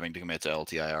eventually having to commit to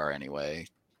LTIR anyway,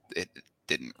 it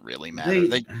didn't really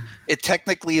matter. It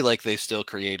technically they still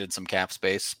created some cap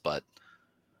space, but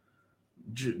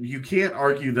you can't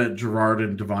argue that Girard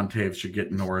and Devon Taves should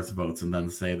get Norris votes and then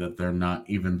say that they're not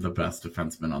even the best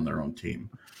defenseman on their own team.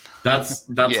 That's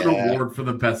an award for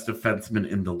the best defenseman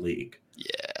in the league.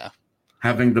 Yeah.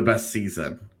 Having the best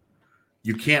season.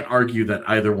 You can't argue that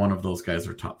either one of those guys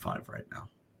are top 5 right now.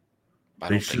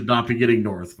 They should not be getting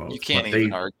Norris votes. You can't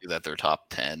even argue that they're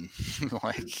top 10.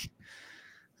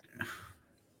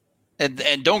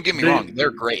 And don't get me wrong, they're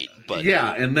great, but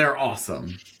and they're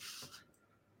awesome.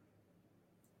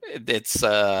 It's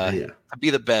to be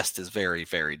the best is very,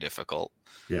 very difficult.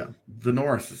 Yeah, the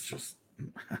Norris is just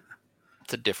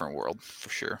it's a different world for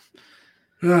sure.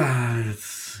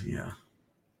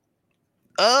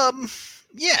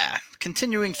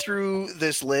 Continuing through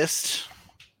this list,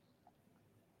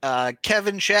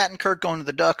 Kevin Shattenkirk going to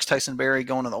the Ducks, Tyson Barrie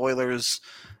going to the Oilers.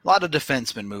 A lot of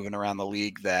defensemen moving around the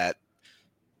league that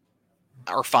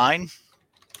are fine.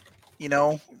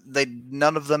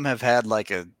 None of them have had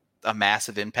a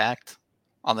massive impact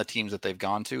on the teams that they've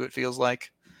gone to, it feels like.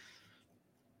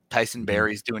 Tyson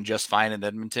Barrie's doing just fine in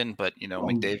Edmonton, but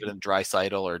McDavid and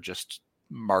Draisaitl are just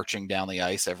marching down the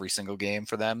ice every single game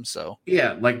for them. So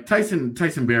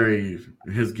Tyson Barrie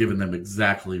has given them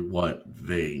exactly what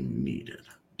they needed.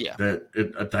 Yeah,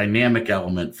 a dynamic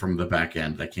element from the back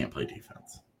end that can't play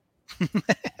defense.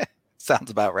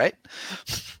 Sounds about right.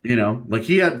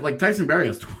 He had Tyson Barrie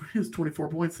has 24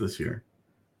 points this year.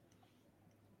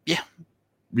 Yeah.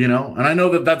 And I know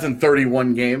that that's in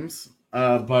 31 games,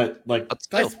 but that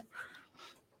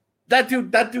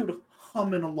dude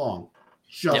humming along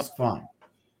just fine.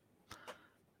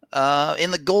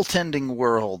 In the goaltending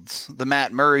world, the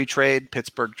Matt Murray trade,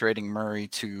 Pittsburgh trading Murray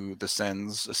to the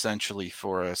Sens essentially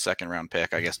for a second-round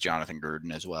pick. I guess Jonathan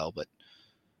Gruden as well, but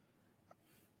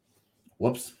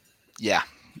whoops. Yeah,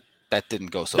 that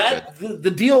didn't go so good.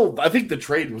 The deal, I think the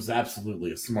trade was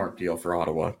absolutely a smart deal for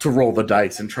Ottawa to roll the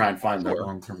dice and try and find their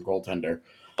long-term goaltender.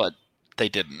 But they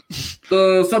didn't.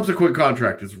 The subsequent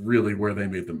contract is really where they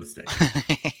made the mistake.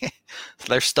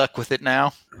 They're stuck with it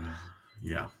now.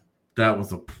 Yeah, that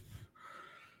was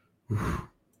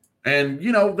and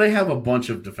they have a bunch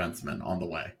of defensemen on the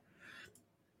way.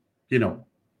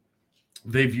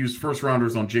 They've used first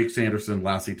rounders on Jake Sanderson,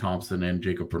 Lassie Thompson, and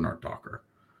Jacob Bernard Docker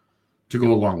to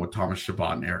go along with Thomas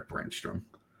Chabot and Eric Brandstrom.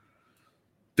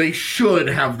 they should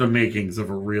have the makings of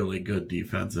a really good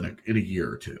defense in a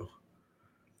year or two.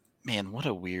 Man, what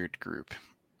a weird group.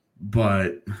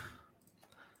 But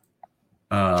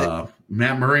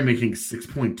Matt Murray making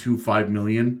 $6.25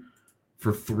 million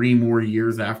for 3 more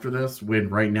years after this, when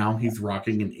right now he's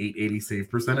rocking an .880 save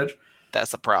percentage.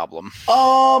 That's a problem.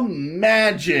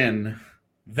 Imagine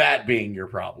that being your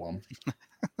problem.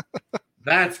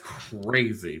 That's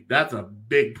crazy. That's a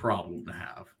big problem to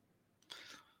have.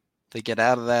 They get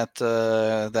out of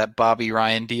that Bobby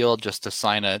Ryan deal just to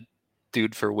sign a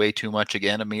dude for way too much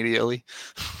again immediately.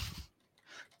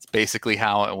 It's basically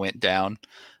how it went down.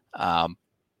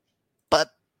 But,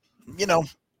 you know,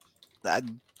 I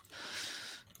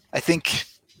think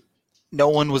no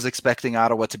one was expecting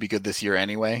Ottawa to be good this year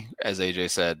anyway. As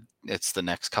AJ said, it's the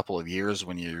next couple of years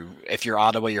if you're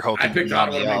Ottawa, you're hoping. I picked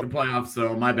Ottawa to make the playoffs,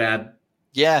 so my bad.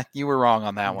 Yeah, you were wrong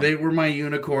on that one. They were my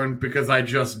unicorn because I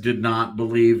just did not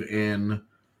believe in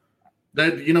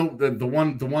that. You know, the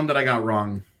one that I got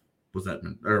wrong was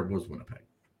Winnipeg.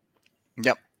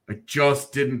 Yep. I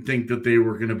just didn't think that they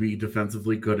were going to be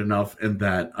defensively good enough, and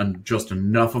that just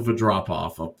enough of a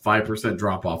drop-off, a 5%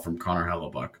 drop-off from Connor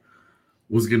Hellebuck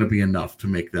was going to be enough to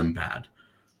make them bad.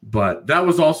 But that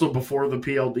was also before the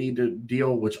PLD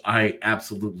deal, which I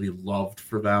absolutely loved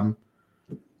for them.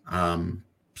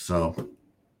 So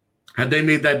had they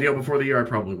made that deal before the year, I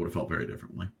probably would have felt very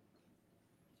differently.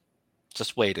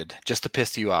 Just waited, just to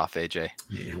piss you off, AJ.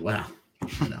 Yeah, well,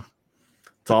 you know,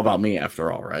 it's all about me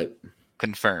after all, right?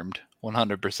 Confirmed,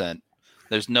 100%.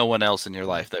 There's no one else in your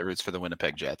life that roots for the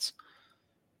Winnipeg Jets.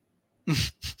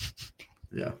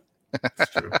 Yeah,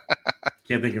 that's true.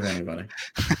 Can't think of anybody.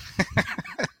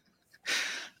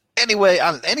 Anyway,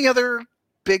 any other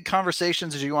big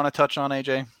conversations that you want to touch on,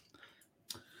 AJ?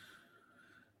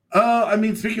 I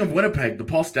mean, speaking of Winnipeg, the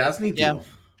Paul Stastny deal,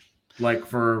 like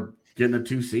for getting a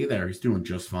 2C there, he's doing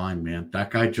just fine, man.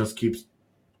 That guy just keeps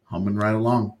humming right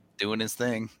along, doing his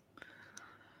thing.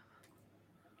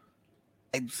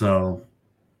 So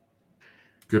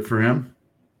good for him.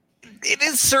 It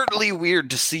is certainly weird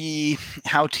to see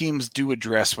how teams do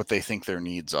address what they think their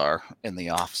needs are in the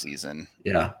offseason.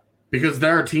 Yeah, because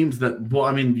there are teams that, well,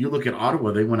 I mean, you look at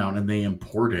Ottawa, they went out and they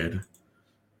imported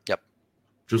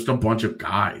just a bunch of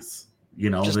guys. You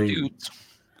know,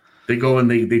 they go and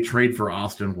they trade for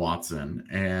Austin Watson,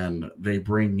 and they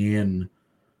bring in,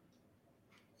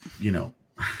 you know,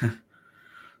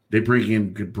 they bring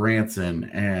in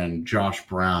Goodbranson and Josh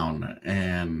Brown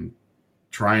and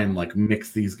try and like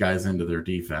mix these guys into their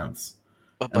defense.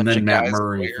 And then Matt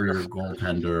Murray for your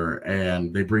goaltender,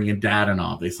 and they bring in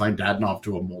Dadonov. They signed Dadonov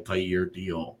to a multi-year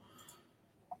deal.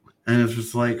 And it's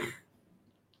just like,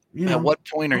 you know, at what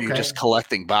point are you just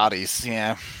collecting bodies?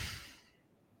 Yeah.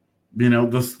 You know,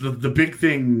 the big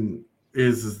thing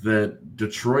is that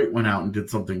Detroit went out and did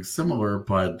something similar,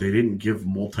 but they didn't give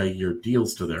multi-year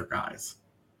deals to their guys.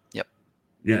 Yep.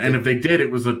 Yeah, and if they did, it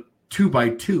was a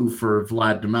 2x2 for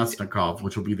Vlad Domestikov,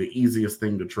 which will be the easiest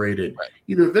thing to trade it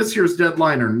either this year's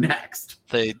deadline or next.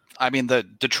 The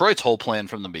Detroit's whole plan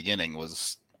from the beginning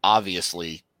was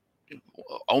obviously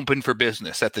open for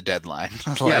business at the deadline.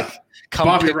 Like, come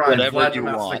Bobby Ryan, Vlad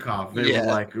Domestikov. They were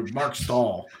like Mark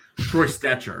Stahl, Troy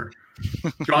Stetcher,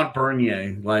 John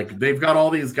Bernier. Like, they've got all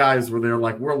these guys where they're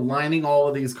like, we're lining all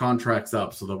of these contracts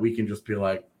up so that we can just be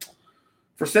like,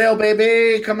 for sale,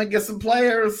 baby, come and get some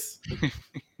players.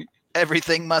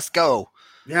 Everything must go.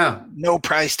 Yeah. No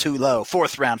price too low.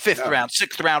 4th round, 5th round,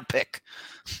 6th round pick.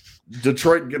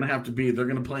 Detroit they're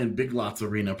going to play in Big Lots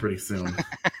Arena pretty soon.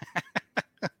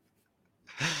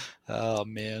 Oh,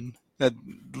 man.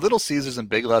 Little Caesars and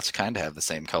Big Lots kind of have the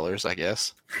same colors, I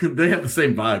guess. They have the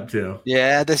same vibe, too.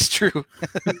 Yeah, that's true.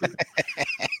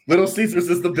 Little Caesars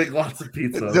is the Big Lots of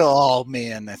pizza. Oh,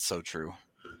 man, that's so true.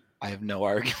 I have no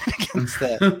argument against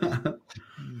that.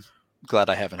 Glad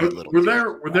I haven't had Little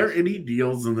Caesars. Were there any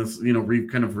deals in this, you know,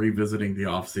 kind of revisiting the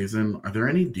offseason? Are there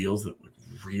any deals that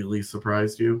really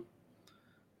surprised you?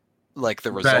 Like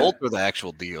the result or the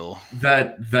actual deal?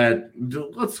 That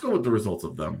let's go with the results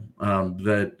of them.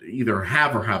 That either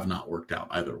have or have not worked out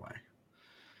either way.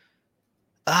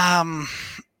 I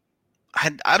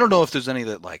don't know if there's any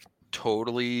that like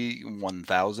totally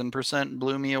 1000%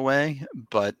 blew me away,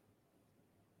 but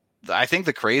I think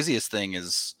the craziest thing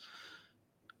is,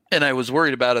 and I was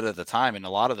worried about it at the time, and a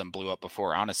lot of them blew up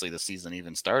before honestly the season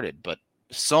even started, but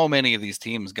so many of these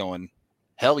teams going,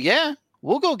 hell yeah,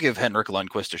 we'll go give Henrik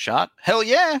Lundqvist a shot. Hell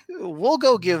yeah, we'll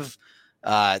go give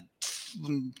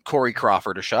Corey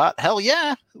Crawford a shot. Hell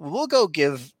yeah, we'll go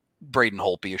give Braden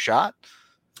Holtby a shot.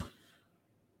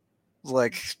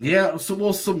 Like, yeah, so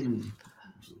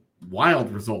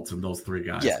wild results in those three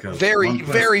guys. Yeah, 'cause very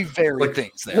Lundqvist,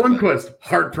 things there. Lundqvist,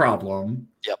 heart problem.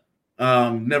 Yep.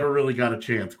 Never really got a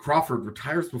chance. Crawford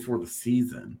retires before the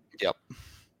season. Yep.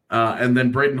 And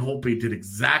then Braden Holtby did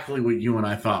exactly what you and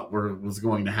I thought was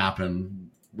going to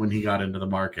happen when he got into the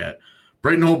market.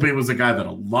 Braden Holtby was a guy that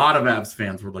a lot of Avs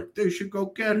fans were like, they should go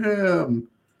get him.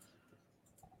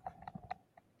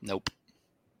 Nope.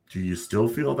 Do you still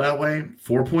feel that way?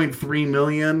 $4.3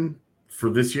 million for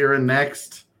this year and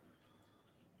next.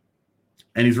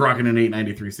 And he's rocking an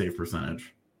 .893 save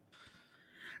percentage.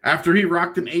 After he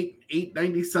rocked an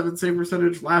 .897 save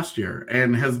percentage last year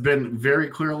and has been very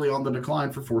clearly on the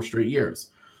decline for 4 straight years.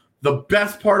 The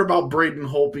best part about Braden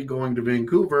Holtby going to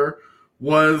Vancouver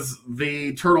was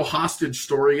the turtle hostage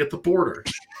story at the border.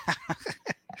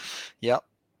 Yep.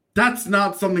 That's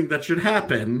not something that should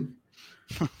happen.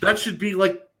 That should be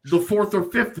like the 4th or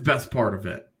 5th best part of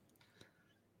it.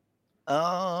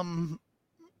 I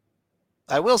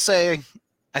will say,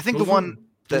 I think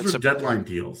those are deadline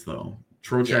deals, though.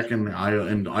 Trocheck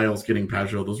and Isles getting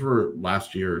Pajot, those were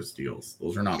last year's deals.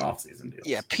 Those are not off-season deals.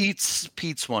 Yeah,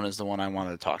 Pete's one is the one I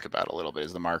wanted to talk about a little bit,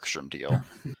 is the Markstrom deal.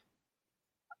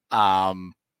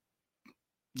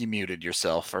 You muted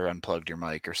yourself or unplugged your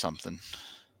mic or something.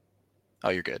 Oh,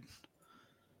 you're good.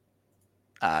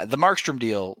 The Markstrom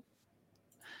deal,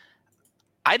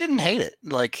 I didn't hate it.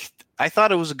 Like, I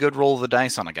thought it was a good roll of the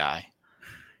dice on a guy.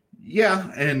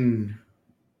 Yeah, and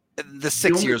the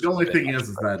 6 years. The only thing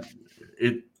is that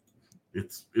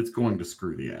it's going to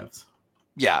screw the Avs.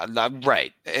 Yeah,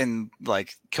 right. And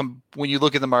like, when you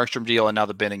look at the Markstrom deal and now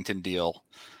the Binnington deal,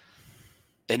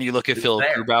 and you look at Phil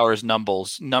Grubauer's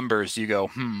numbers, you go,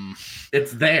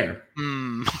 It's there.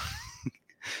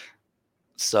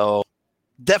 So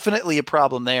definitely a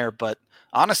problem there. But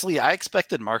honestly, I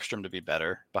expected Markstrom to be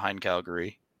better behind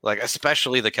Calgary. Like,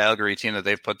 especially the Calgary team that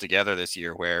they've put together this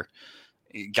year, where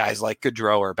guys like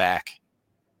Gaudreau are back.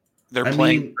 They're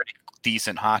playing pretty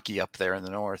decent hockey up there in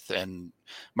the North, and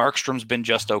Markstrom's been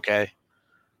just okay.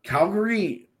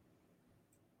 Calgary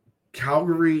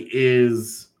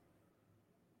is,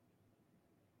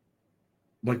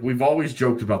 like, we've always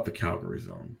joked about the Calgary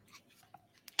zone.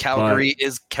 Calgary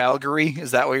is Calgary? Is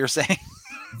that what you're saying?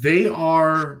 They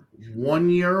are 1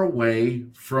 year away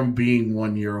from being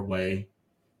 1 year away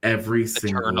every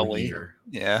single year.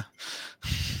 Yeah.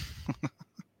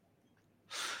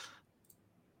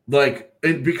 Like,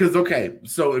 because, okay,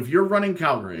 so if you're running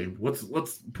Calgary, let's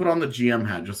put on the GM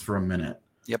hat just for a minute.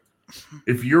 Yep.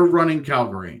 If you're running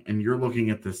Calgary and you're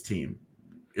looking at this team,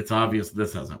 it's obvious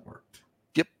this hasn't worked.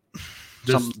 Yep.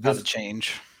 Something has to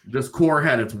change. This core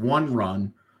had its one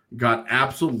run, got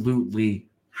absolutely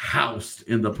housed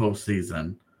in the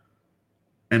postseason,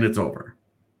 and it's over.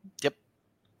 Yep.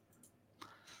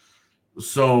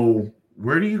 So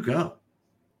where do you go?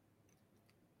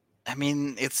 I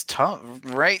mean, it's tough,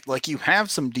 right? Like, you have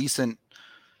some decent,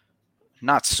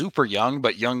 not super young,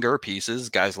 but younger pieces,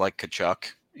 guys like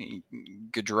Tkachuk.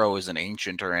 Gaudreau isn't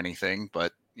ancient or anything,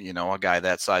 but, you know, a guy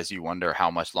that size, you wonder how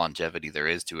much longevity there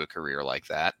is to a career like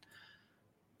that.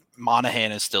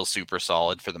 Monahan is still super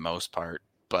solid for the most part,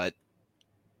 but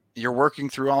you're working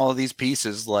through all of these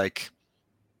pieces like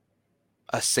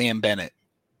a Sam Bennett.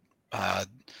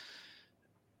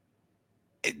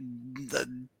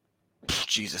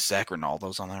 Zach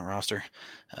Rinaldo's on that roster.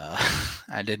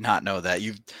 I did not know that.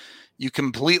 You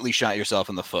completely shot yourself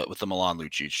in the foot with the Milan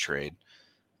Lucic trade.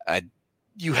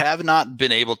 You have not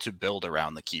been able to build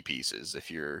around the key pieces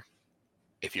if you're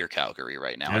Calgary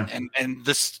right now. Yeah. And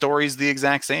the story's the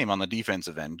exact same on the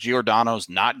defensive end. Giordano's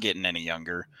not getting any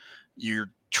younger.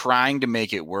 You're trying to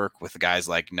make it work with guys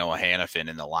like Noah Hannafin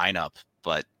in the lineup,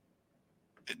 but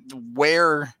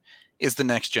where is the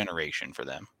next generation for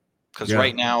them? Because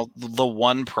right now, the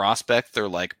one prospect they're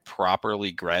like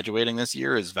properly graduating this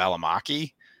year is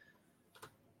Valimaki,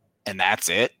 and that's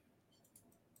it.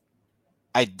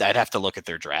 I'd have to look at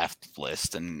their draft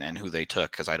list and who they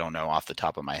took, because I don't know off the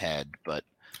top of my head. But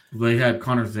they had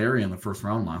Connor Zary in the first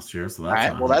round last year, so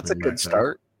that's a good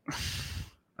start.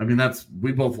 I mean,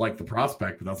 we both like the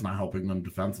prospect, but that's not helping them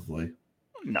defensively.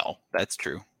 No, that's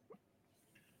true.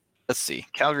 Let's see.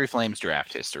 Calgary Flames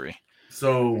draft history.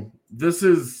 So this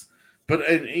is, but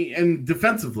and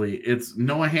defensively, it's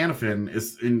Noah Hannafin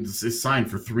is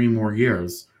signed for 3 more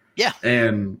years. Yeah,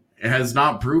 and has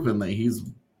not proven that he's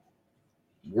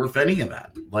worth any of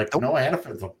that. Like, Noah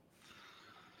Hannafin's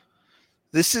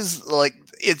this is like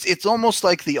it's almost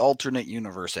like the alternate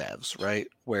universe Avs, right?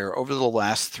 Where over the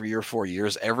last 3 or 4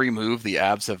 years, every move the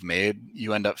Avs have made,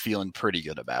 you end up feeling pretty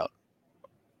good about.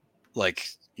 Like,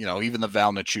 you know, even the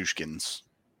Val Nichushkins,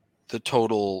 the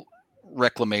total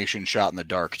reclamation shot in the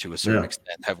dark to a certain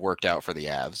extent have worked out for the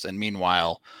Avs. And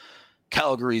meanwhile,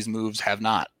 Calgary's moves have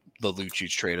not. The Lucic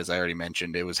trade, as I already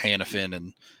mentioned, it was Hanifin,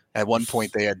 and at one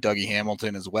point they had Dougie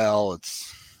Hamilton as well.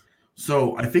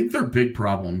 So I think their big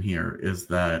problem here is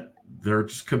that they're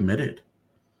just committed.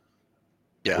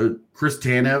 Yeah. Chris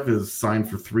Tanev is signed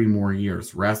for 3 more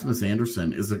years. Rasmus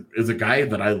Anderson is a guy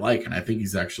that I like, and I think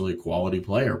he's actually a quality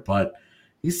player, but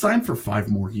he's signed for 5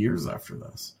 more years after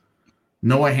this.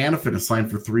 Noah Hanifin is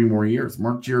signed for 3 more years.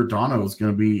 Mark Giordano is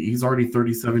going to be, he's already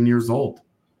 37 years old.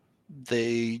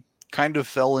 They kind of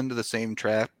fell into the same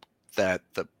trap that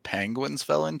the Penguins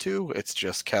fell into. It's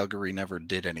just Calgary never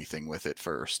did anything with it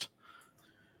first.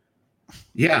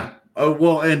 Yeah.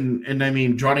 Well, and I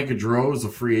mean, Johnny Gaudreau is a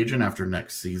free agent after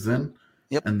next season.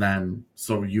 Yep. And then,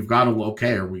 so you've got to,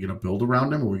 okay, are we going to build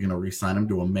around him? Are we going to re-sign him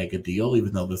to a mega deal,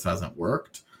 even though this hasn't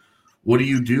worked? What do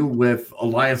you do with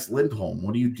Elias Lindholm?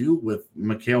 What do you do with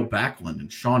Mikhail Backlund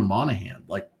and Sean Monahan?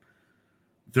 Like,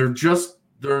 they're just,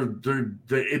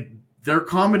 their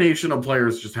combination of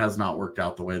players just has not worked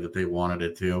out the way that they wanted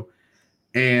it to.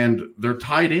 And they're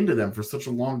tied into them for such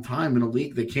a long time in a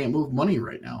league that can't move money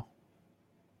right now.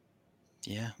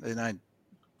 Yeah, and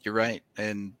you're right.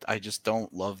 And I just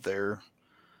don't love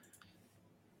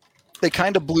they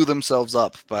kind of blew themselves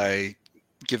up by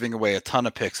giving away a ton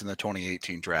of picks in the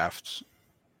 2018 draft.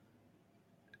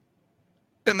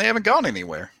 And they haven't gone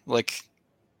anywhere. Like,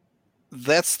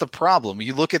 that's the problem.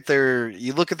 You look at their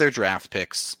draft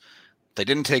picks. They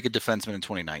didn't take a defenseman in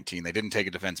 2019. They didn't take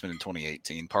a defenseman in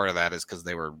 2018. Part of that is because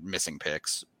they were missing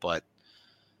picks, but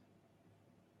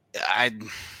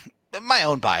my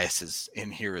own bias is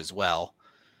in here as well.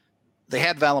 They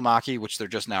had Valimaki, which they're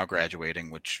just now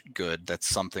graduating, which good. That's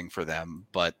something for them.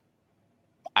 But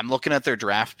I'm looking at their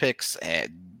draft picks.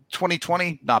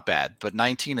 2020, not bad. But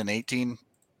 19 and 18,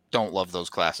 don't love those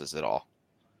classes at all.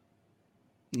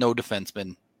 No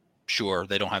defenseman. Sure,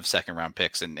 they don't have second-round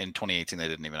picks. In 2018, they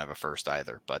didn't even have a first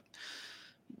either. But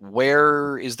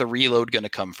where is the reload going to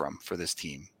come from for this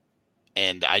team?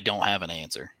 And I don't have an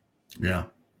answer. Yeah.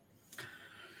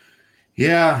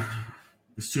 Yeah.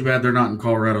 It's too bad they're not in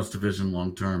Colorado's division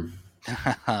long-term.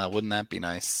 Wouldn't that be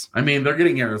nice? I mean, they're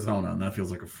getting Arizona, and that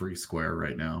feels like a free square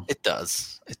right now. It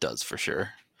does. It does for sure.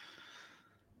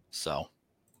 So,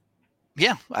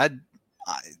 yeah,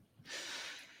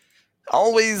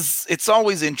 it's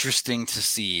always interesting to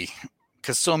see,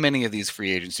 because so many of these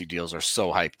free agency deals are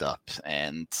so hyped up,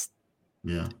 and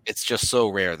yeah, it's just so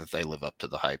rare that they live up to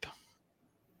the hype.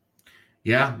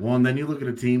 Yeah, well, and then you look at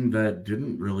a team that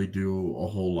didn't really do a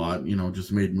whole lot,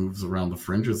 just made moves around the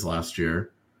fringes last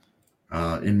year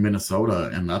in Minnesota,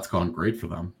 and that's gone great for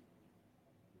them.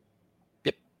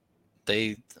 Yep.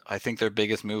 I think their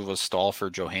biggest move was Stahl for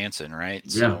Johansson, right?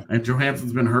 Yeah, and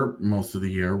Johansson's been hurt most of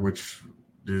the year, which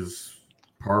is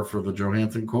par for the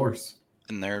Johansson course.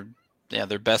 And their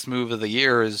best move of the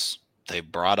year is they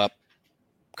brought up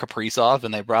Kaprizov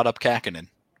and they brought up Kakkonen.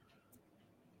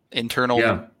 Internal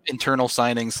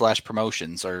signings /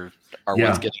 promotions are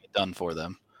what's getting it done for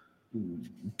them.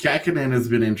 Kakkonen has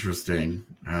been interesting.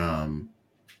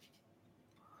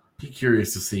 Be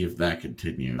curious to see if that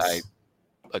continues. I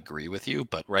agree with you,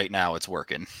 but right now it's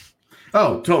working.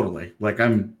 Oh, totally. Like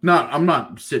I'm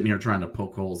not sitting here trying to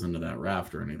poke holes into that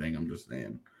raft or anything. I'm just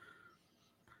saying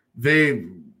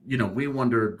we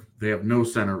wondered, they have no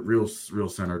real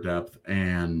center depth,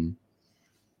 and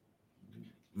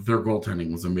their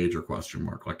goaltending was a major question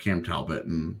mark. Like Cam Talbot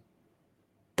and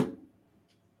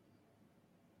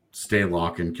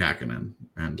Stalock and Kakkonen,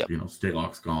 and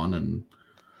Stalock's gone, and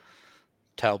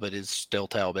Talbot is still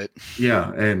Talbot.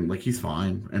 Yeah, and like he's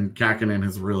fine. And Kakkonen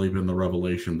has really been the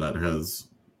revelation that has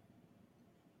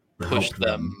pushed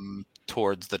them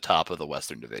towards the top of the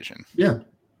Western Division. Yeah,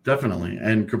 definitely.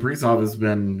 And Kaprizov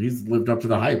he's lived up to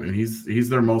the hype, and he's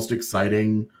their most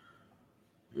exciting.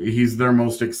 He's their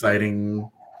most exciting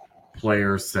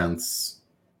player since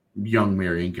young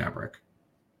Marian Gaborik.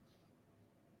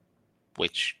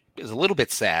 Which is a little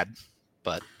bit sad,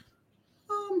 but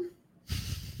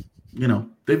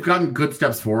they've gotten good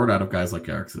steps forward out of guys like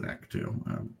Eriksson Ek too.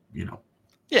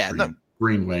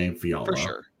 Greenway, Fiala for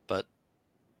sure. But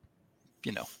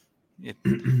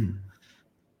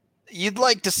you'd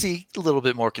like to see a little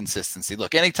bit more consistency.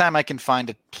 Look, anytime I can find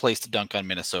a place to dunk on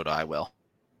Minnesota, I will.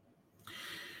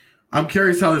 I'm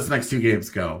curious how this next 2 games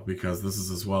go, because this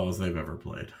is as well as they've ever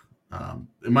played.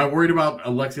 Am I worried about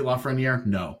Alexis Lafreniere?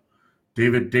 No.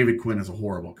 David Quinn is a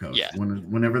horrible coach. Yeah.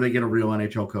 Whenever they get a real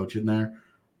NHL coach in there,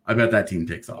 I bet that team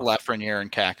takes off. Lafreniere and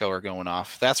Kakko are going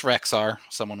off. That's Rexar.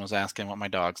 Someone was asking what my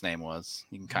dog's name was.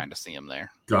 You can kind of see him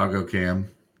there. Doggo Cam.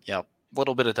 Yep.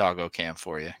 little bit of doggo cam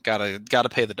for you. Gotta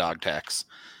pay the dog tax.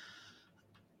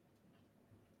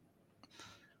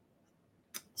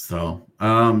 So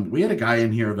we had a guy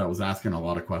in here that was asking a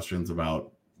lot of questions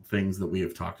about things that we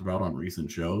have talked about on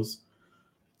recent shows.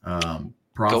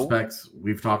 Prospects.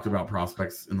 We've talked about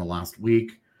prospects in the last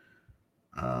week.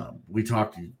 We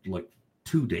talked like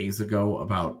 2 days ago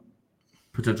about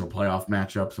potential playoff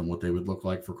matchups and what they would look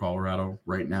like for Colorado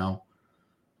right now.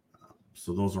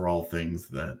 So those are all things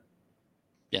that.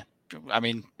 Yeah, I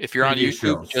mean, if you're on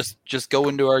YouTube, just go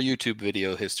into our YouTube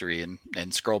video history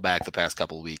and scroll back the past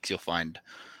couple of weeks. You'll find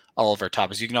all of our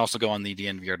topics. You can also go on the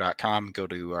DNVR.com, go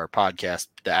to our podcast,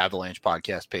 the Avalanche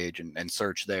podcast page, and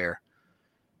search there.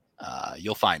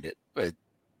 You'll find it. But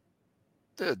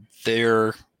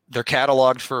they're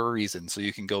cataloged for a reason, so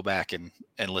you can go back and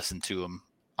listen to them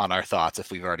on our thoughts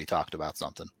if we've already talked about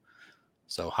something.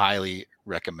 So highly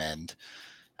recommend.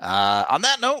 On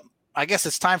that note, I guess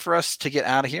it's time for us to get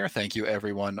out of here. Thank you,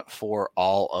 everyone, for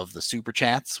all of the super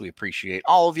chats. We appreciate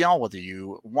all of y'all, whether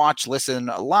you watch, listen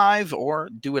live, or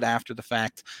do it after the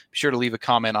fact. Be sure to leave a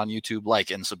comment on YouTube, like,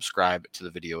 and subscribe to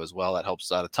the video as well. That helps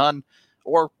us out a ton.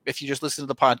 Or if you just listen to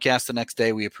the podcast the next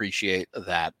day, we appreciate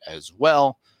that as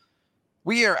well.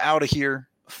 We are out of here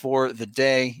for the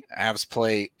day. Avs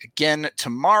play again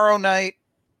tomorrow night.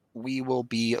 We will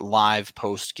be live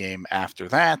post-game after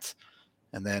that.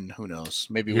 And then who knows?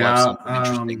 Maybe we'll have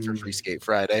something interesting for Free Skate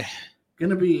Friday.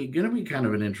 Gonna be kind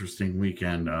of an interesting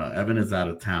weekend. Evan is out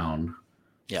of town.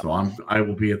 Yep. So I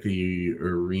will be at the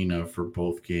arena for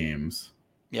both games.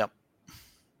 Yep.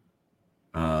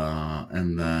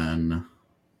 And then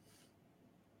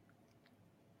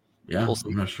We'll see.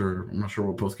 I'm not sure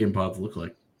what post game pods look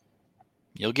like.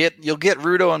 You'll get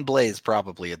Rudo and Blaze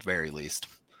probably at the very least.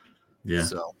 Yeah.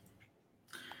 So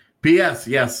PS,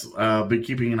 yes, been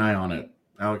keeping an eye on it.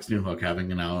 Alex Newhook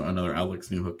having another Alex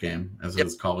Newhook game as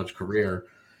his college career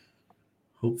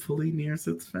hopefully nears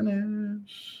its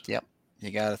finish. Yep.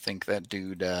 You got to think that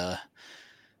dude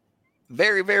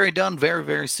very, very done very,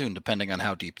 very soon, depending on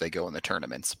how deep they go in the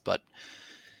tournaments. But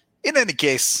in any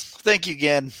case, thank you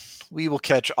again. We will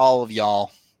catch all of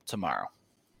y'all tomorrow.